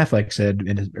what Ben Affleck said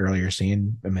in his earlier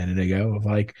scene a minute ago of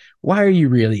like, why are you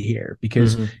really here?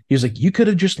 Because he was like, you could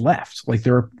have just left. Like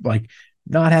there were like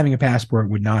not having a passport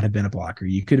would not have been a blocker.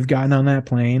 You could have gotten on that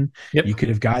plane. Yep. You could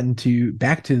have gotten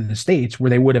back to the States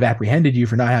where they would have apprehended you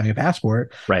for not having a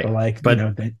passport. Right. But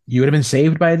you would have been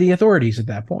saved by the authorities at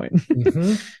that point.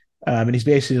 And he's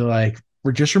basically like,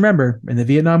 just remember in the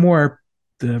Vietnam War,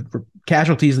 the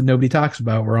casualties that nobody talks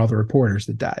about were all the reporters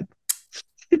that died.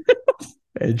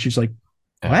 And she's like,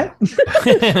 what?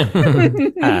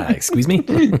 Excuse me?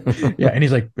 Yeah. And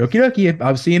he's like, okie dokie,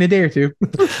 I'll see you in a day or two.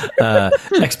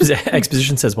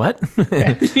 Exposition says what?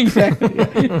 Yeah,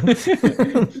 exactly.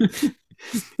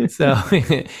 So,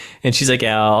 and she's like,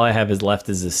 all I have is left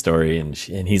is this story. And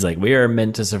he's like, we are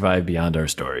meant to survive beyond our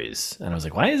stories. And I was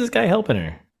like, why is this guy helping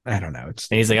her? I don't know. And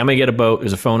he's like, I'm going to get a boat.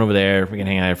 There's a phone over there. We can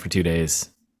hang out for 2 days.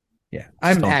 Yeah.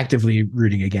 I'm actively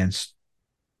rooting against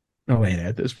Elena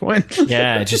at this point.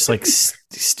 Yeah. Just like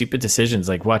stupid decisions,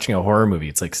 like watching a horror movie.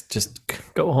 It's like, just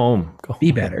go home.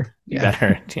 Be better. Be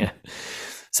better. Yeah.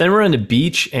 So then we're on the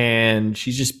beach and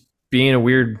she's just being a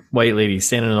weird white lady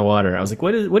standing in the water. I was like,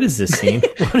 what is this scene?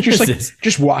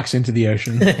 Just walks into the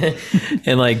ocean.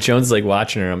 And like Jones is like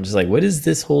watching her. I'm just like, what is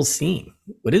this whole scene?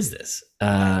 What is this?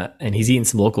 And he's eating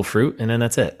some local fruit, and then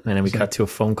that's it. And then we cut to a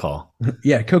phone call.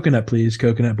 Yeah, coconut, please,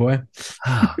 coconut boy.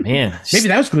 Oh man, maybe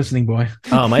that was glistening boy.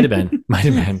 Oh, might have been.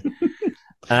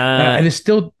 And there's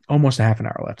still almost a half an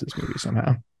hour left of this movie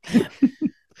somehow.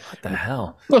 What the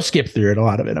hell? We'll skip through it, a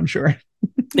lot of it, I'm sure.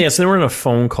 Yeah, so then we're on a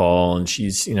phone call, and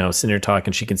she's sitting there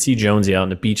talking. She can see Jonesy out on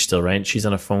the beach still, right? And she's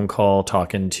on a phone call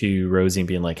talking to Rosie and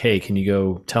being like, "Hey, can you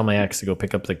go tell my ex to go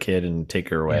pick up the kid and take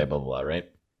her away?" Blah blah blah, right?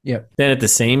 Yep. Then at the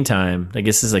same time, I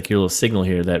guess this is like your little signal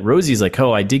here that Rosie's like,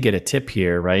 "Oh, I did get a tip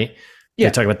here, right?" Yeah.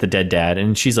 They talk about the dead dad,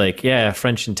 and she's like, "Yeah,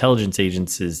 French intelligence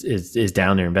agents is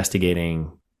down there investigating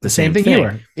the same thing you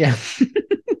are." Yeah.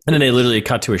 And then they literally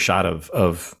cut to a shot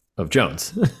of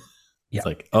Jones. It's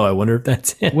like, oh, I wonder if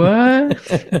that's him. What?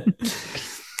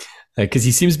 Because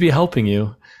he seems to be helping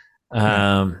you.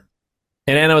 And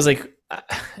then I was like,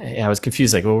 I was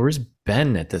confused. Like, well, where's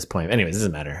Ben at this point? Anyways, it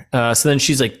doesn't matter. So then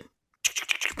she's like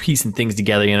piecing things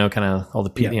together, kind of all the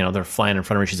people, they're flying in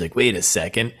front of her. She's like, wait a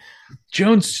second.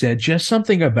 Jones said just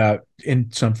something about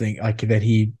something like that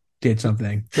he did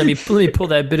something. Let me pull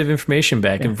that bit of information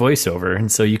back in voiceover.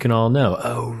 And so you can all know,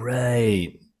 oh,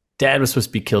 right. Dad was supposed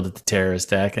to be killed at the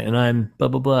terrorist attack, and I'm blah,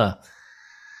 blah, blah.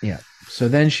 Yeah. So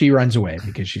then she runs away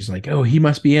because she's like, oh, he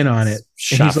must be in on it.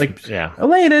 And he's like, yeah,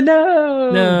 Elena,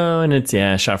 no. No. And it's,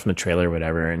 shot from the trailer or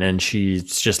whatever. And then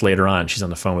she's just later on, she's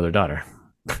on the phone with her daughter.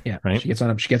 Yeah. Right. She gets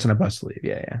on a bus to leave.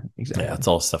 Yeah. Exactly. Yeah. It's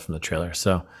all stuff from the trailer.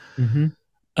 So,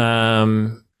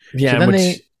 Yeah. So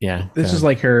then this is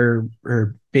like her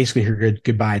basically her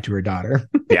goodbye to her daughter.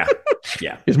 Yeah.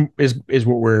 Yeah. is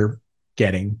what we're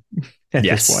getting at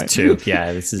this point. Too.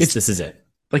 Yeah. This is it.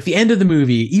 Like the end of the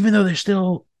movie, even though there's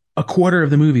still a quarter of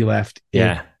the movie left.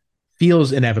 Yeah. It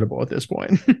feels inevitable at this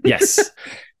point. Yes.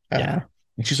 Yeah.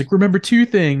 And she's like, remember 2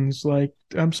 things. Like,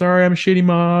 I'm sorry, I'm a shitty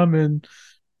mom, and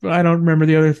I don't remember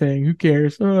the other thing. Who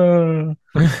cares? And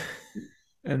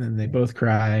then they both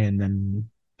cry, and then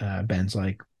Ben's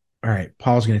like, all right,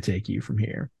 Paul's going to take you from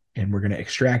here, and we're going to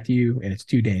extract you, and it's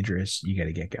too dangerous. You got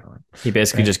to get going. He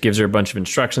basically just gives her a bunch of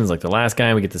instructions like the last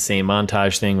guy. We get the same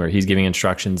montage thing where he's giving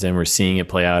instructions, and we're seeing it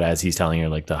play out as he's telling her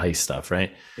like the heist stuff,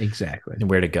 right? Exactly. And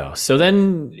where to go. So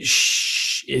then,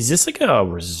 is this like a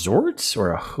resort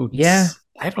or a hotel? Yeah.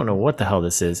 I don't know what the hell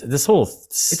this is. This whole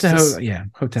hotel.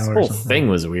 This whole thing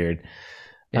was weird.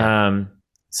 Yeah.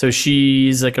 So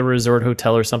she's like a resort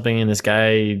hotel or something, and this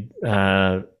guy,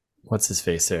 what's his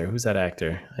face there? Who's that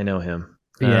actor? I know him.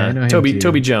 Yeah, I know him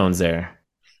Toby Jones there.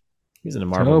 He's in a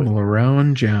Marvel.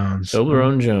 Toblerone Jones.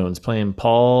 Toblerone Jones playing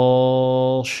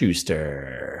Paul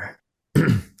Schuster.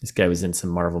 This guy was in some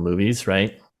Marvel movies,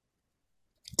 right?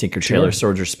 Tinker Tailor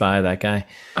Soldier Spy, that guy.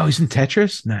 Oh, he's in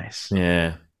Tetris? Nice.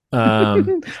 Yeah.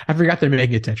 I forgot they're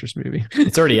making a Tetris movie.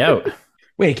 It's already out.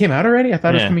 Wait, it came out already? I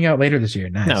thought it was coming out later this year.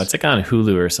 Nice. No, it's like on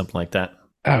Hulu or something like that.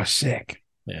 Oh, sick.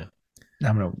 Yeah.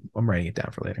 I'm writing it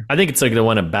down for later. I think it's like the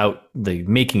one about the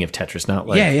making of Tetris, not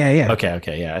like Yeah.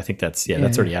 Okay. Yeah. I think that's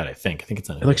already out, I think. I think it's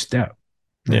on it. Looks dope.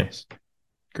 Nice. Yeah.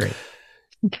 Great.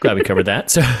 Glad we covered that.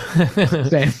 So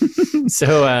Same.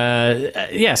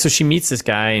 So she meets this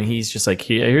guy, and he's just like,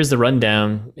 here's the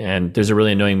rundown. And there's a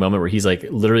really annoying moment where he's like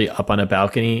literally up on a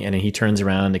balcony, and then he turns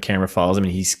around, the camera follows him,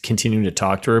 and he's continuing to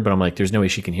talk to her. But I'm like, there's no way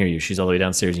she can hear you. She's all the way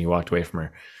downstairs, and you walked away from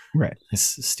her. Right. This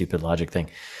stupid logic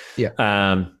thing. Yeah.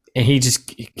 And he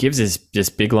just gives this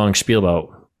big long spiel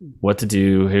about what to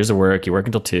do. Here's the work. You work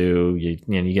until 2.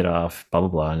 You get off. Blah blah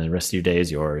blah. And the rest of your day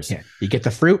is yours. Yeah. You get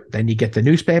the fruit, then you get the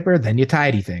newspaper, then you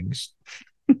tidy things.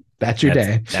 That's your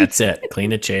day. That's it. Clean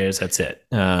the chairs. That's it.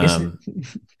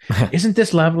 Isn't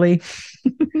this lovely?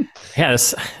 Yeah.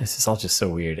 This is all just so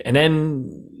weird. And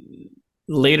then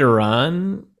later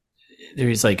on,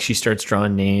 there's like she starts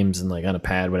drawing names and like on a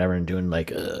pad, whatever, and doing like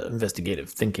investigative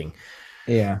thinking.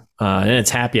 Yeah. And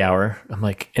it's happy hour. I'm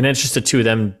like, and then it's just the 2 of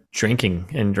them drinking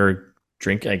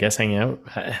I guess, hanging out.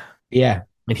 Yeah.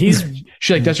 And she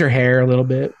like does her hair a little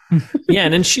bit. Yeah.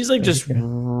 And then she's like just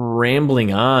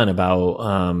rambling on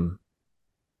about,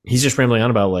 he's just rambling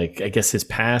on about like, I guess his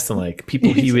past and like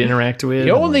people he would interact with.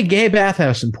 The only gay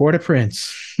bathhouse in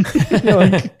Port-au-Prince.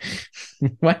 Like,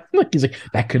 what? Like, he's like,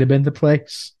 that could have been the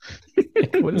place.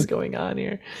 Like, what is going on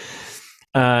here?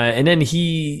 And then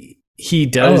he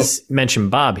does mention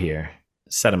Bob here,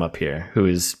 set him up here, who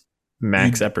is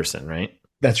Max Epperson, right?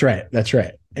 That's right.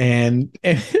 And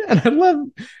I love,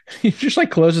 he just like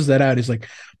closes that out. He's like,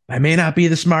 I may not be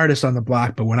the smartest on the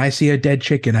block, but when I see a dead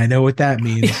chicken, I know what that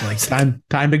means. Like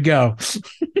time to go.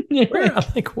 I'm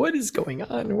like, what is going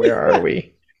on? Where are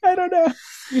we? I don't know.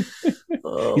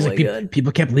 He's like,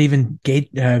 people kept leaving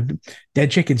dead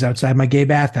chickens outside my gay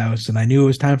bathhouse, and I knew it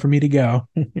was time for me to go.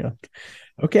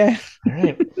 Okay. All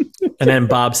right. And then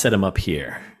Bob set him up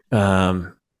here.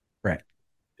 Right.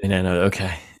 And then,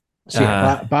 okay. So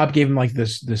Bob gave him like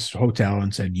this hotel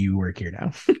and said, you work here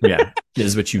now. Yeah. This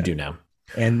is what you do now.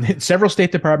 And several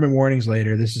State Department warnings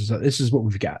later, this is what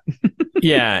we've got.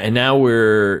 Yeah. And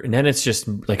then it's just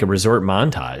like a resort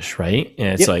montage, right? And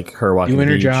it's like her walking doing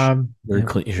the her beach, job.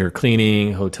 Her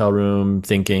cleaning, hotel room,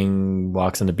 thinking,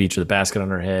 walks on the beach with a basket on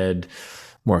her head,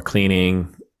 more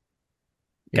cleaning.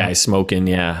 Guy smoking,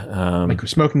 like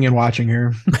smoking and watching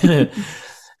her.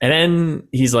 And then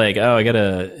he's like, "Oh,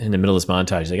 in the middle of this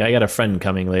montage, he's like, I got a friend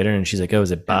coming later," and she's like, "Oh,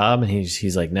 is it Bob?" And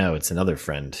he's like, "No, it's another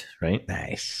friend, right?"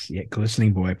 Nice, yeah,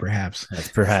 glistening boy, perhaps. That's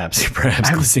perhaps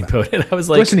glistening boy. And I was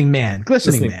like, glistening man.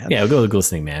 Yeah, we'll go with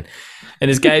glistening man.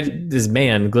 And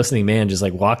glistening man, just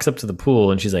like walks up to the pool,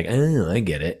 and she's like, "Oh, I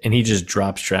get it," and he just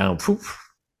drops down, poof.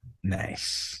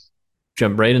 Nice.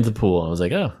 Jump right into the pool. I was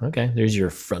like, "Oh, okay, there's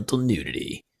your frontal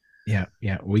nudity." Yeah.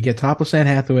 We get topless Anne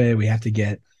Hathaway. We have to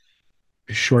get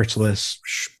shortsless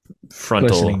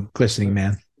frontal glistening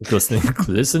man.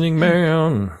 Glistening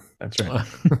man. That's right.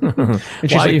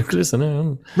 Why are you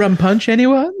glistening? Rum punch,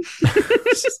 anyone?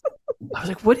 I was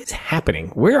like, what is happening?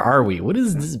 Where are we? What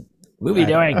is this movie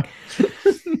doing?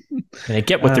 And I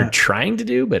get what they're trying to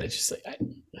do, but it's just like,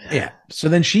 yeah. So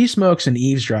then she smokes and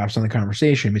eavesdrops on the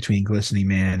conversation between glistening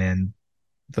man and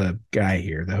the guy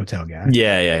here, the hotel guy.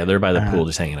 Yeah. They're by the pool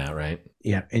just hanging out, right?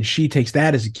 Yeah. And she takes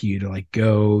that as a cue to like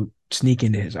go sneak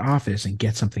into his office and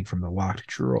get something from the locked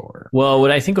drawer. Well, what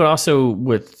I think would also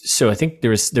I think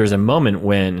there was a moment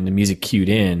when the music cued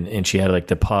in and she had like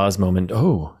the pause moment.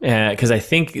 Oh, because I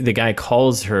think the guy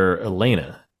calls her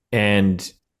Elena,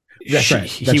 and he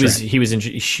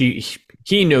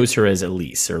knows her as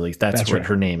Elise, or at least that's what her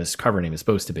cover name is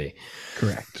supposed to be.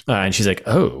 Correct. And she's like,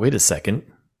 oh, wait a second,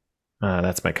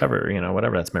 that's my cover,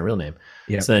 whatever, that's my real name.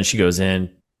 Yeah. So then she goes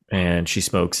in and she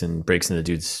smokes and breaks into the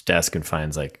dude's desk and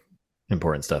finds like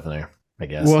important stuff in there, I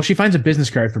guess. Well, she finds a business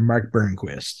card from Mark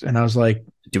Burnquist, and I was like,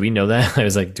 do we know that? I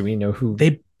was like, do we know who?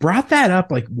 They brought that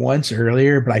up like once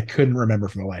earlier, but I couldn't remember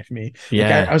for the life of me.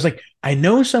 Yeah. Like, I was like, I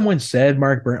know someone said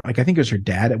Mark Burn, like I think it was her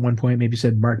dad at one point maybe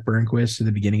said Mark Burnquist at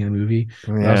the beginning of the movie.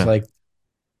 Yeah. I was like,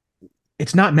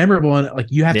 it's not memorable, and like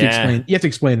you have to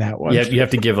explain that one. Yeah, you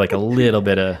have to give like a little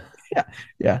bit of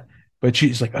yeah. But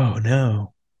she's like, oh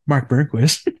no, Mark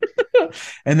Burnquist.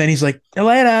 And then he's like,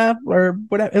 Elena, or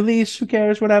whatever, Elise, who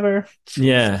cares, whatever.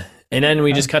 Yeah. And then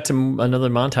we just cut to another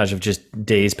montage of just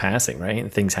days passing, right? And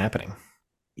things happening.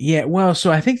 Yeah. Well, so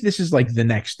I think this is like the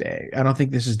next day. I don't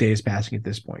think this is days passing at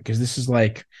this point, because this is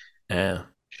like,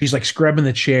 she's like scrubbing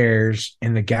the chairs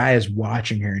and the guy is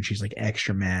watching her and she's like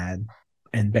extra mad.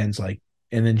 And Ben's like,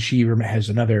 and then she has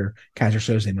another Kaiser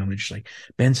Soze moment. She's like,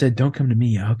 Ben said, don't come to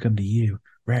me, I'll come to you.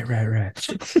 Right.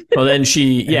 Well, then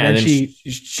she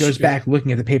goes back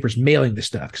looking at the papers, mailing the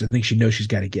stuff, because I think she knows she's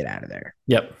got to get out of there.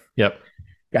 Yep.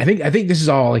 I think this is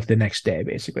all like the next day,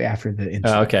 basically, after the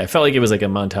incident. Okay, I felt like it was like a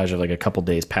montage of like a couple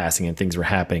days passing and things were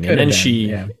happening, and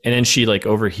then she like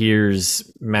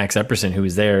overhears Max Epperson, who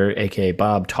was there, aka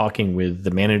Bob, talking with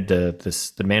the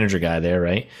manager guy there,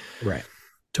 right? Right.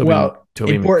 Toby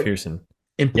McPherson.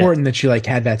 Important that she like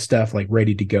had that stuff like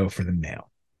ready to go for the mail.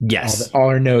 Yes,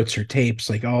 all her notes, her tapes,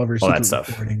 like all of her all that stuff,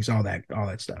 recordings, all that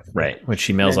stuff. Right, which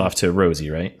she mails off to Rosie,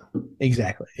 right?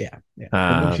 Exactly.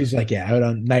 Yeah. She's like, out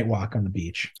on night walk on the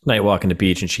beach.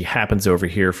 And she happens to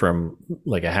overhear from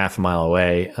like a half a mile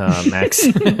away, Max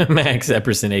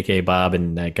Epperson, aka Bob,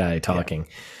 and that guy talking.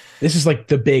 Yeah. This is like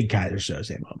the big Kaiser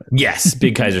Soze moment. Yes,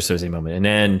 big Kaiser Soze moment,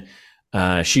 and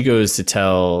then she goes to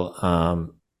tell.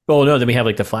 Oh no! Then we have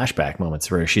like the flashback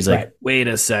moments where she's like, "Wait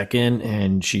a second,"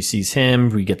 and she sees him.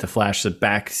 We get the flash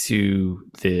back to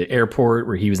the airport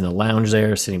where he was in the lounge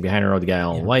there, sitting behind her, the guy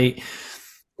all in white.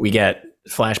 We get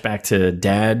flashback to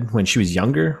Dad when she was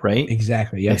younger, right?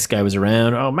 Exactly. Yeah. This guy was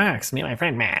around. Oh, Max, me and my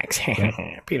friend Max,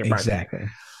 Peter Parker. Exactly.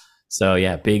 So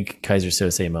yeah, big Kaiser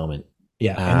Soze moment.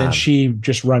 Yeah, and then she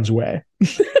just runs away.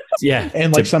 Yeah,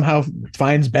 and like somehow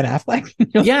finds Ben Affleck.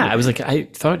 Yeah, I was like, I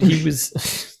thought he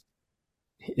was.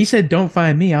 He said, "Don't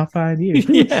find me, I'll find you."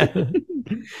 Yeah.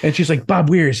 And she's like, "Bob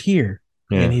Weir is here."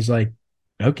 Yeah. And he's like,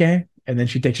 "Okay." And then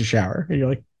she takes a shower and you're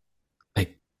like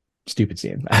stupid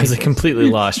scene. I was like completely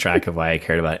lost track of why I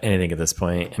cared about anything at this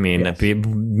point. I mean, that'd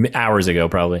be hours ago,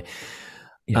 probably.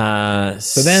 Yeah.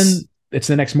 So then it's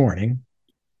the next morning.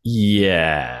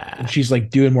 Yeah. And she's like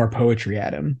doing more poetry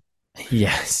at him.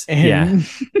 Yes. And,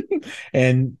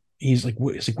 and he's like,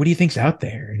 what do you think's out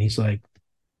there? And he's like,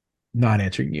 not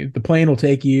answering you. The plane will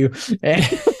take you. And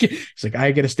he's like,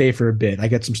 I got to stay for a bit. I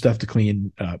got some stuff to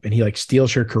clean up. And he like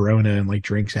steals her Corona and like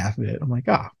drinks half of it. I'm like,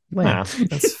 wow,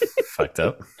 that's fucked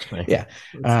up. Yeah.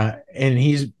 And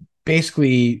he's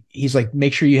like,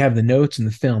 make sure you have the notes and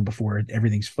the film before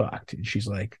everything's fucked. And she's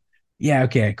like, yeah,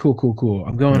 okay, cool.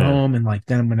 I'm going home, and like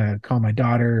then I'm gonna call my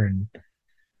daughter. And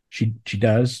she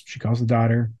does. She calls the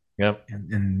daughter. Yep.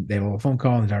 And they have a little phone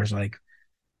call, and the daughter's like,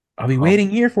 I'll be waiting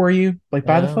here for you, like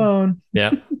by the phone.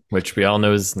 Yeah, which we all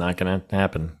know is not going to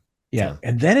happen. Yeah, so.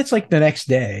 And then it's like the next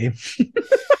day,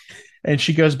 and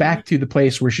she goes back to the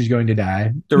place where she's going to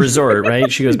die. The resort,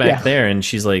 right? She goes back there, and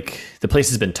she's like, the place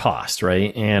has been tossed,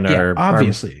 right? And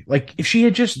obviously, like if she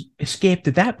had just escaped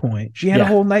at that point, she had a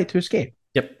whole night to escape.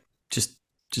 Yep, just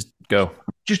go.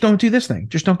 Just don't do this thing.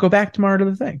 Just don't go back tomorrow to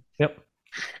the thing. Yep.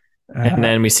 And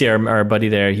then we see our buddy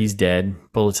there. He's dead.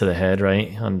 Bullet to the head,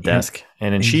 right? On the desk.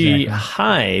 And then she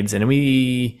hides. And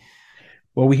we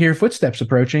hear footsteps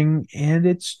approaching, and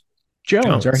it's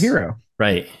Jones, our hero.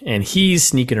 Right. And he's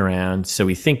sneaking around. So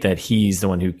we think that he's the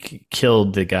one who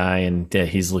killed the guy, and that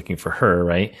he's looking for her,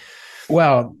 right?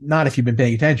 Well, not if you've been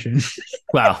paying attention.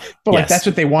 Well, but like that's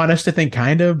what they want us to think,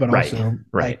 kind of. But also,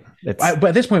 right. But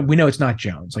at this point, we know it's not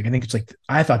Jones. Like I think it's like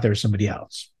I thought there was somebody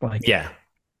else. But like,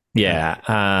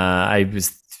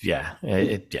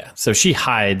 So she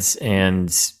hides,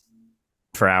 and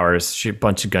for hours, a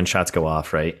bunch of gunshots go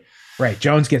off, right? Right.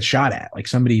 Jones gets shot at. Like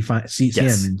somebody sees him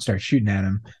and starts shooting at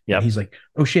him. Yeah. He's like,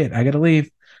 "Oh shit, I gotta leave."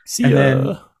 See, and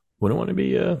then wouldn't want to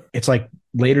be. It's like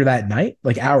later that night.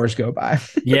 Like hours go by.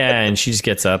 Yeah, and she just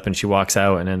gets up and she walks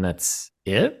out, and then that's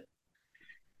it.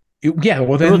 Yeah,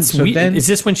 well then, Well, so then is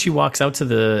this when she walks out to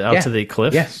the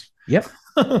cliff? Yes. Yep.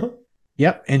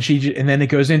 Yep. And then it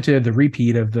goes into the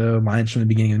repeat of the lines from the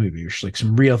beginning of the movie. Which, like,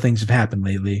 some real things have happened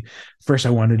lately. First, I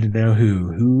wanted to know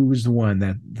who was the one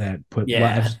that put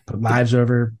lives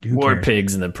over. Who War cares?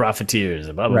 pigs and the profiteers,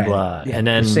 blah blah blah. Yeah, and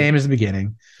then the same as the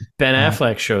beginning. Ben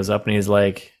Affleck shows up and he's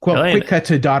like, quick cut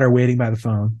to daughter waiting by the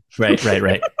phone. Right.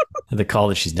 The call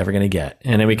that she's never going to get.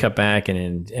 And then we cut back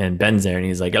and Ben's there and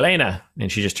he's like, Elena.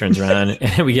 And she just turns around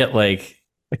and we get like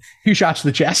 2 shots to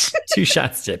the chest. 2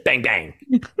 shots to bang, bang.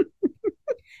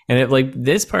 And it, like,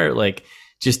 this part, like,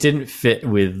 just didn't fit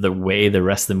with the way the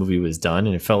rest of the movie was done.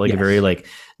 And it felt like a very, like,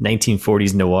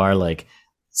 1940s noir, like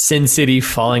Sin City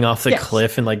falling off the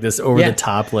cliff and like this over the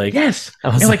top. Like, I was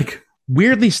like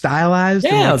weirdly stylized.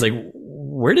 Yeah. I was like,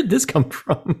 where did this come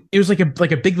from? It was like a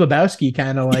Big Lebowski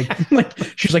kind of like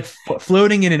she's like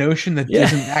floating in an ocean that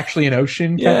isn't actually an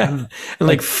ocean. And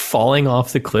like falling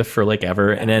off the cliff for like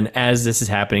ever. And then as this is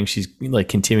happening, she's like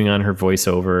continuing on her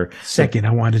voiceover. Second,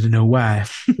 I wanted to know why.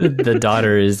 the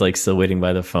daughter is like still waiting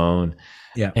by the phone.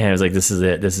 Yeah. And I was like, this is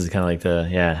it. This is kind of like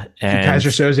And Kaiser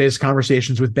Soze's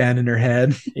conversations with Ben in her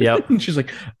head. Yep. And she's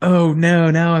like, oh no,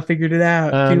 now I figured it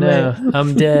out. Oh no,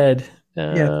 I'm dead.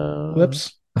 Yeah.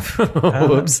 Whoops.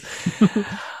 Whoops.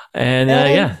 And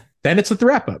then it's at the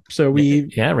wrap up. So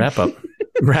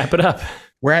wrap it up.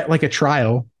 We're at like a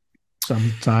trial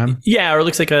sometime. Yeah, or it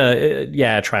looks like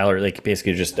a trial, or like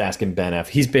basically just asking Ben F.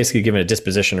 He's basically given a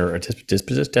disposition or a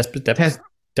deposition.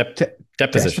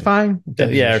 Testifying?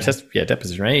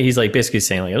 Deposition, right? He's like basically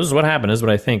saying like, this is what happened, this is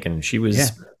what I think. And she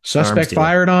was suspect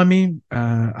fired on me.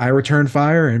 I returned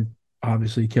fire and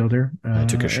obviously killed her. I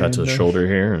took a shot to the shoulder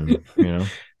here, and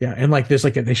yeah, and like there's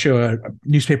like they show a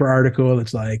newspaper article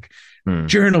that's like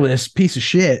journalist piece of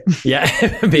shit. Yeah,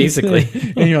 basically.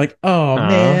 And you're like, oh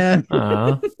man.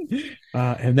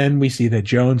 And then we see that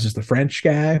Jones is the French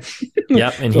guy.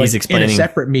 Yep, and he's explaining in a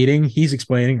separate meeting. He's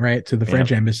explaining right to the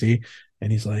French embassy,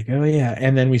 and he's like, oh yeah.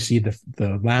 And then we see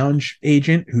the lounge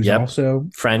agent who's also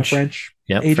French.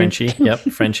 Yep, agent. Frenchie. Yep,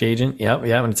 French agent. Yep.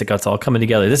 And it's like it's all coming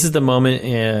together. This is the moment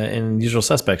in Usual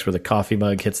Suspects where the coffee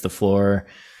mug hits the floor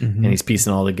and he's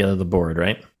piecing all together the board,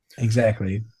 right?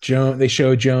 Exactly. They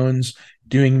show Jones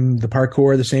doing the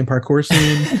same parkour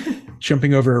scene,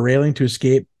 jumping over a railing to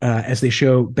escape. As they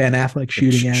show Ben Affleck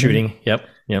shooting at him.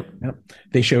 Yep.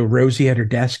 They show Rosie at her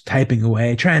desk typing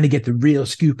away, trying to get the real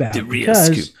scoop out.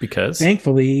 Because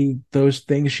thankfully those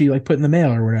things she like put in the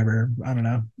mail or whatever. I don't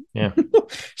know. Yeah.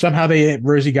 Somehow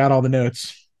Rosie got all the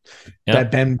notes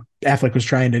that Ben Affleck was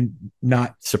trying to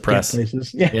not suppress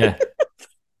places. Yeah.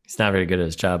 He's not very good at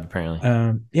his job, apparently.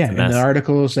 And the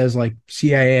article says like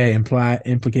CIA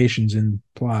implications in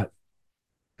plot.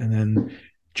 And then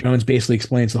Jones basically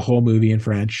explains the whole movie in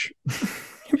French.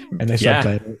 And they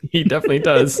subtitle it. He definitely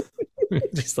does.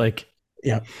 Just like,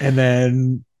 yeah. And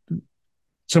then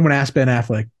someone asked Ben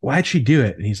Affleck, why'd she do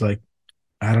it? And he's like,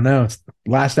 I don't know. It's the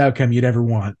last outcome you'd ever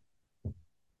want.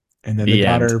 And then the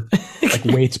daughter like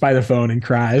waits by the phone and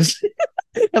cries.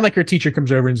 And like her teacher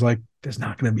comes over and is like, there's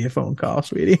not going to be a phone call,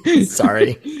 sweetie.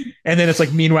 Sorry. And then it's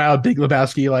like, meanwhile, Big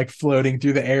Lebowski like floating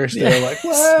through the air still like,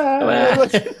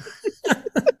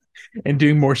 and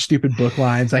doing more stupid book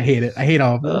lines. I hate it. I hate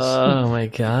all of this. Oh my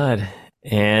God.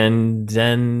 And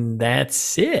then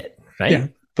that's it, right? Yeah.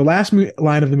 The last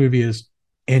line of the movie is,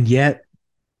 and yet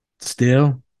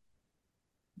still.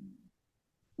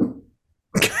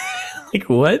 Like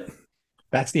what?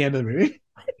 That's the end of the movie.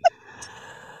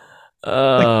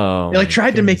 Oh, they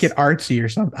tried to make it artsy or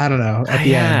something. I don't know at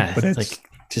the end, but it's like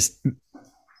just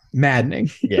maddening.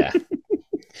 Yeah.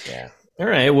 All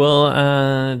right.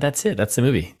 Well, that's it. That's the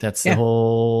movie. That's the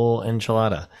whole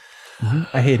enchilada.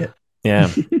 I hate it. Yeah.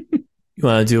 You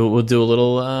want to we'll do a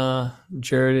little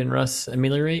Jared and Russ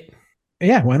ameliorate?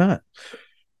 Yeah, why not?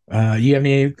 You have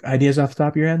any ideas off the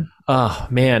top of your head? Oh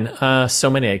man,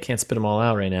 so many. I can't spit them all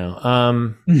out right now.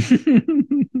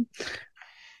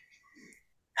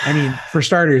 I mean, for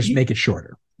starters, make it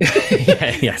shorter.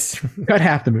 Yes. Cut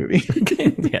half the movie.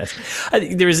 Yes. I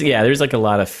think there's like a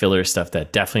lot of filler stuff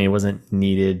that definitely wasn't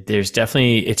needed.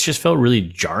 It's just felt really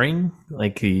jarring,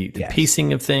 like the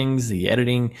pacing of things, the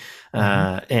editing.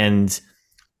 And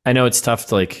I know it's tough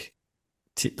to like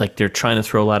they're trying to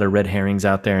throw a lot of red herrings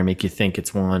out there and make you think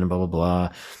it's one and blah, blah, blah,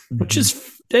 which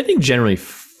is, I think, generally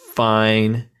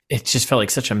fine. It just felt like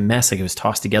such a mess. Like it was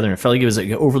tossed together and it felt like it was like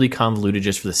overly convoluted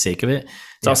just for the sake of it.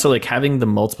 It's also like having the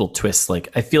multiple twists. Like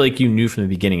I feel like you knew from the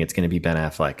beginning it's going to be Ben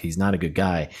Affleck. He's not a good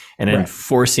guy. And then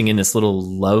forcing in this little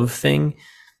love thing.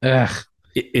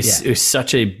 It was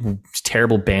such a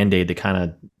terrible Band-Aid to kind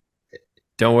of,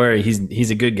 don't worry,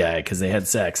 he's a good guy because they had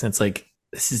sex. And it's like,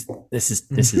 this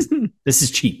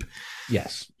is cheap.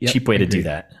 Yes. Cheap way to do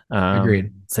that.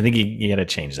 Agreed. So I think you got to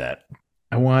change that.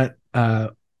 I want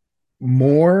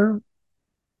more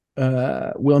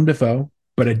Willem Dafoe,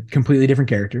 but a completely different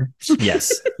character.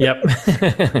 Yes. Yep.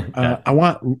 I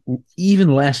want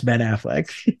even less Ben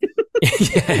Affleck.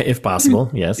 Yeah, if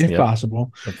possible. Yes. If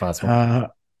possible. If possible.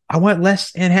 I want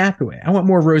less Anne Hathaway. I want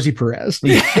more Rosie Perez.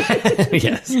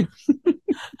 Yes.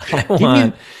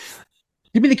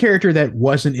 Give me the character that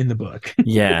wasn't in the book.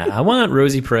 Yeah, I want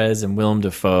Rosie Perez and Willem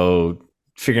Dafoe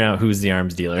figuring out who's the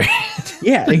arms dealer.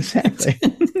 Yeah, exactly.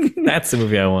 That's the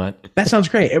movie I want. That sounds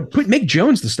great. Make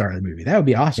Jones the star of the movie. That would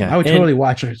be awesome. Yeah, I would totally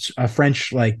watch a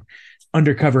French like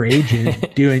undercover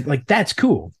agent doing like that's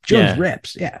cool. Jones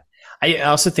rips. Yeah. I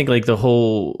also think like the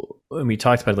whole when we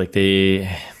talked about like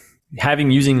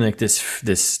using like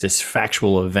this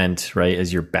factual event, right,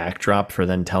 as your backdrop for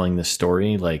then telling the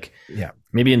story, like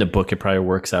maybe in the book it probably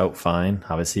works out fine,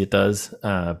 obviously it does,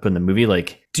 but in the movie,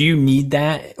 like, do you need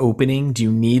that opening? Do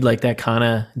you need like that kind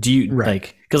of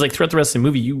like, because like throughout the rest of the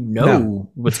movie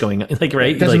what's going on, like,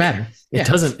 right, it doesn't like, matter.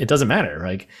 It doesn't matter,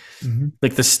 like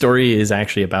like the story is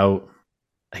actually about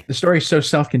like, the story is so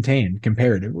self-contained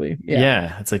comparatively.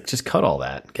 It's like just cut all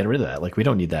that, get rid of that, like we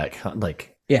don't need that, like.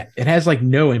 Yeah, it has like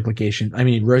no implication. I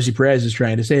mean, Rosie Perez is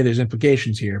trying to say there's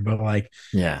implications here, but like,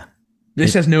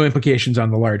 this has no implications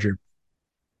on the larger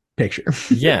picture.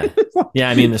 Yeah.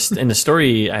 I mean, in the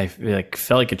story, I like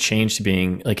felt like it changed to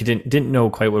being like it didn't know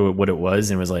quite what it was,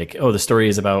 and was like, oh, the story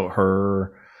is about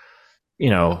her,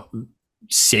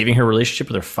 saving her relationship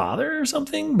with her father or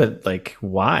something. But like,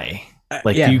 why?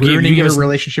 Like you give her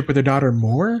relationship with her daughter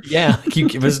more. Yeah, like you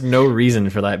give us no reason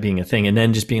for that being a thing, and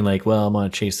then just being like, well, I'm gonna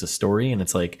chase the story, and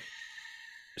it's like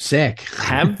sick.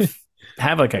 Have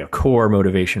like a core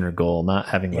motivation or goal, not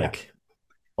having like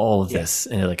all of this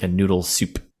in like a noodle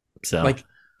soup. So like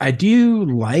I do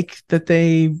like that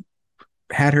they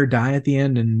had her die at the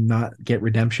end and not get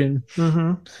redemption.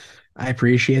 I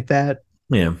appreciate that.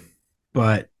 Yeah,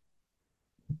 but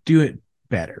do it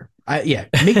better.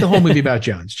 Make the whole movie about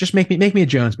Jones. Just make me a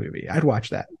Jones movie. I'd watch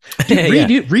that.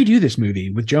 Redo this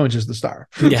movie with Jones as the star.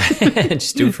 Yeah,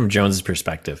 just do it from Jones's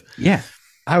perspective. Yeah,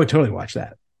 I would totally watch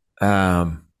that.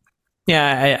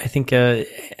 I think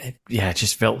it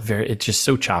just felt it's just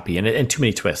so choppy and too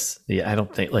many twists. Yeah, I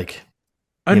don't think like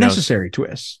unnecessary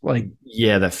twists. Like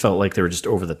that felt like they were just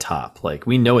over the top. Like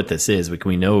we know what this is.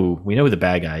 We know who the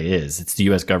bad guy is. It's the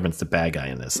U.S. government's the bad guy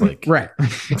in this. Like right,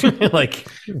 like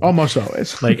almost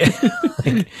always. Like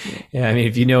yeah, I mean,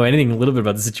 if you know anything a little bit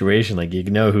about the situation, like you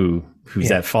know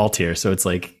who's at fault here. So it's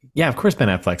like, yeah, of course Ben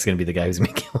Affleck's going to be the guy who's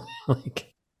making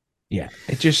like. Yeah,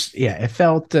 it just it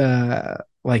felt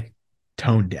like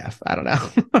tone deaf. I don't know.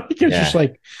 It's just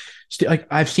like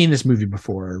I've seen this movie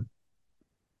before.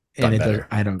 And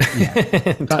I don't,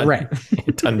 right.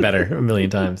 Done better a million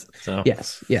times. So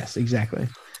yes, exactly.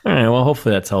 All right. Well,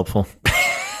 hopefully that's helpful.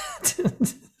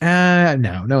 No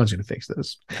one's going to fix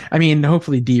this. I mean,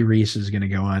 hopefully Dee Reese is going to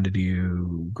go on to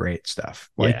do great stuff.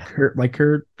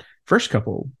 Her first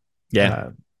couple,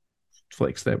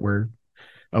 flicks that were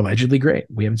allegedly great.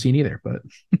 We haven't seen either, but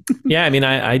yeah, I mean,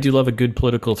 I do love a good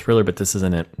political thriller, but this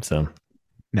isn't it. So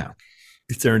no,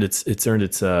 it's earned its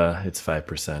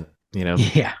 5%.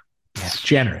 Yeah,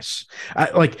 generous.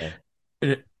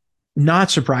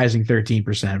 Not surprising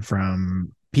 13%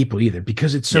 from people either,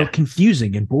 because it's so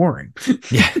confusing and boring.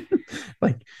 Yeah,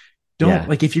 like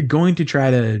if you're going to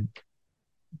try to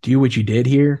do what you did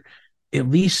here, at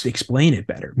least explain it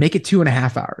better. Make it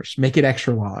 2.5 hours. Make it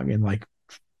extra long and like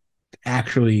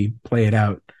actually play it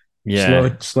out.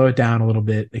 Slow it down a little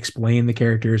bit. Explain the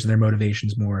characters and their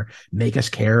motivations more. Make us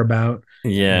care about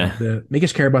make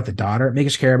us care about the daughter. Make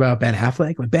us care about Ben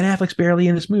Affleck. Like Ben Affleck's barely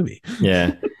in this movie.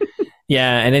 Yeah,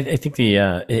 and I think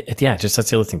just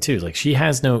that's the other thing too. Like she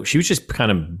was just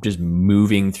kind of just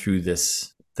moving through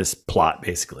this plot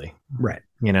basically, right?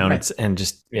 And it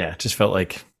just felt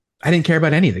like I didn't care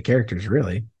about any of the characters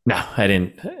really. No, I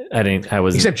didn't.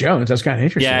 Except Jones. That was kind of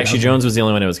interesting. Yeah, actually, Jones was the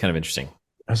only one that was kind of interesting.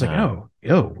 I was like,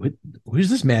 who's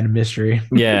this man of mystery?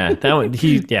 Yeah, that one.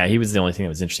 He was the only thing that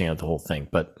was interesting about the whole thing.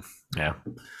 But yeah.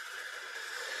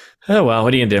 Oh well,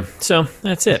 what are you gonna do? So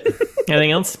that's it.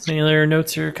 Anything else? Any other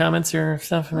notes or comments or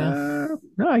stuff? No,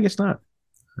 I guess not.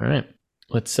 All right,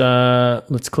 let's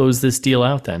close this deal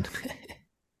out then.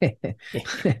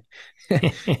 The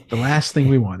last thing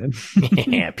we wanted.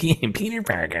 Yeah, Peter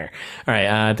Parker. All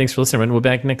right, thanks for listening. We'll be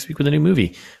back next week with a new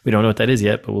movie. We don't know what that is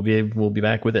yet, but we'll be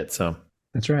back with it. So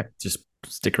that's right. Just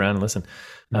stick around and listen.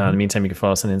 In the meantime, you can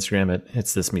follow us on Instagram at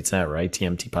It's This Meets That, or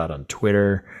ITMT Pod on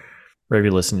Twitter. wherever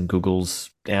you listen, Google's,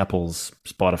 Apple's,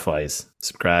 Spotify's,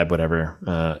 subscribe, whatever.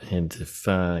 And if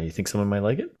you think someone might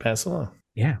like it, pass it along.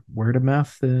 Yeah, word of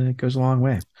mouth goes a long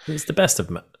way. It's the best of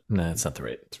mouth. No, that's not the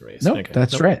right phrase. Nope, okay.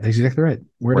 That's right. That's exactly right.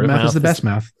 Word of mouth is the best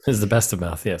mouth. Is the best of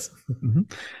mouth, yes. Mm-hmm.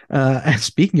 And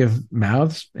speaking of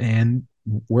mouths and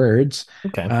words,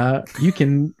 you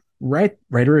can write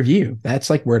a review. That's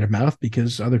like word of mouth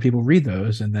because other people read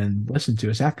those and then listen to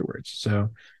us afterwards. So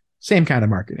same kind of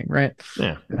marketing, right?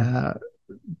 Yeah.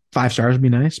 5 stars would be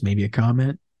nice. Maybe a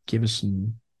comment. Give us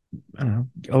some, I don't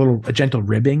know, a gentle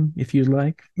ribbing if you'd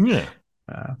like. Yeah.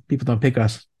 People don't pick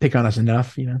on us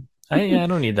enough, you know. I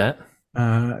don't need that.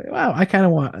 Well, I kind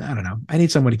of want, I don't know. I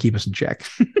need someone to keep us in check.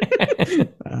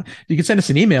 You can send us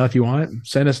an email if you want.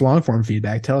 Send us long form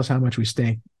feedback. Tell us how much we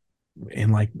stink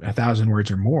in like 1,000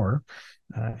 words or more.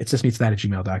 It's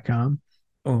thismeetsthat@gmail.com.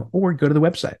 Or go to the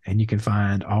website and you can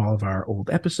find all of our old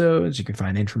episodes. You can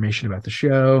find information about the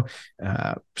show,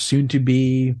 soon to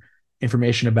be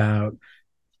information about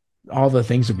all the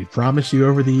things that we promised you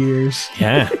over the years.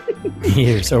 Yeah.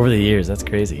 Over the years. That's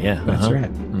crazy. Yeah. That's right.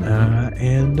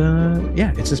 And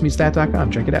it's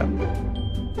thismeetsthat.com. Check it out.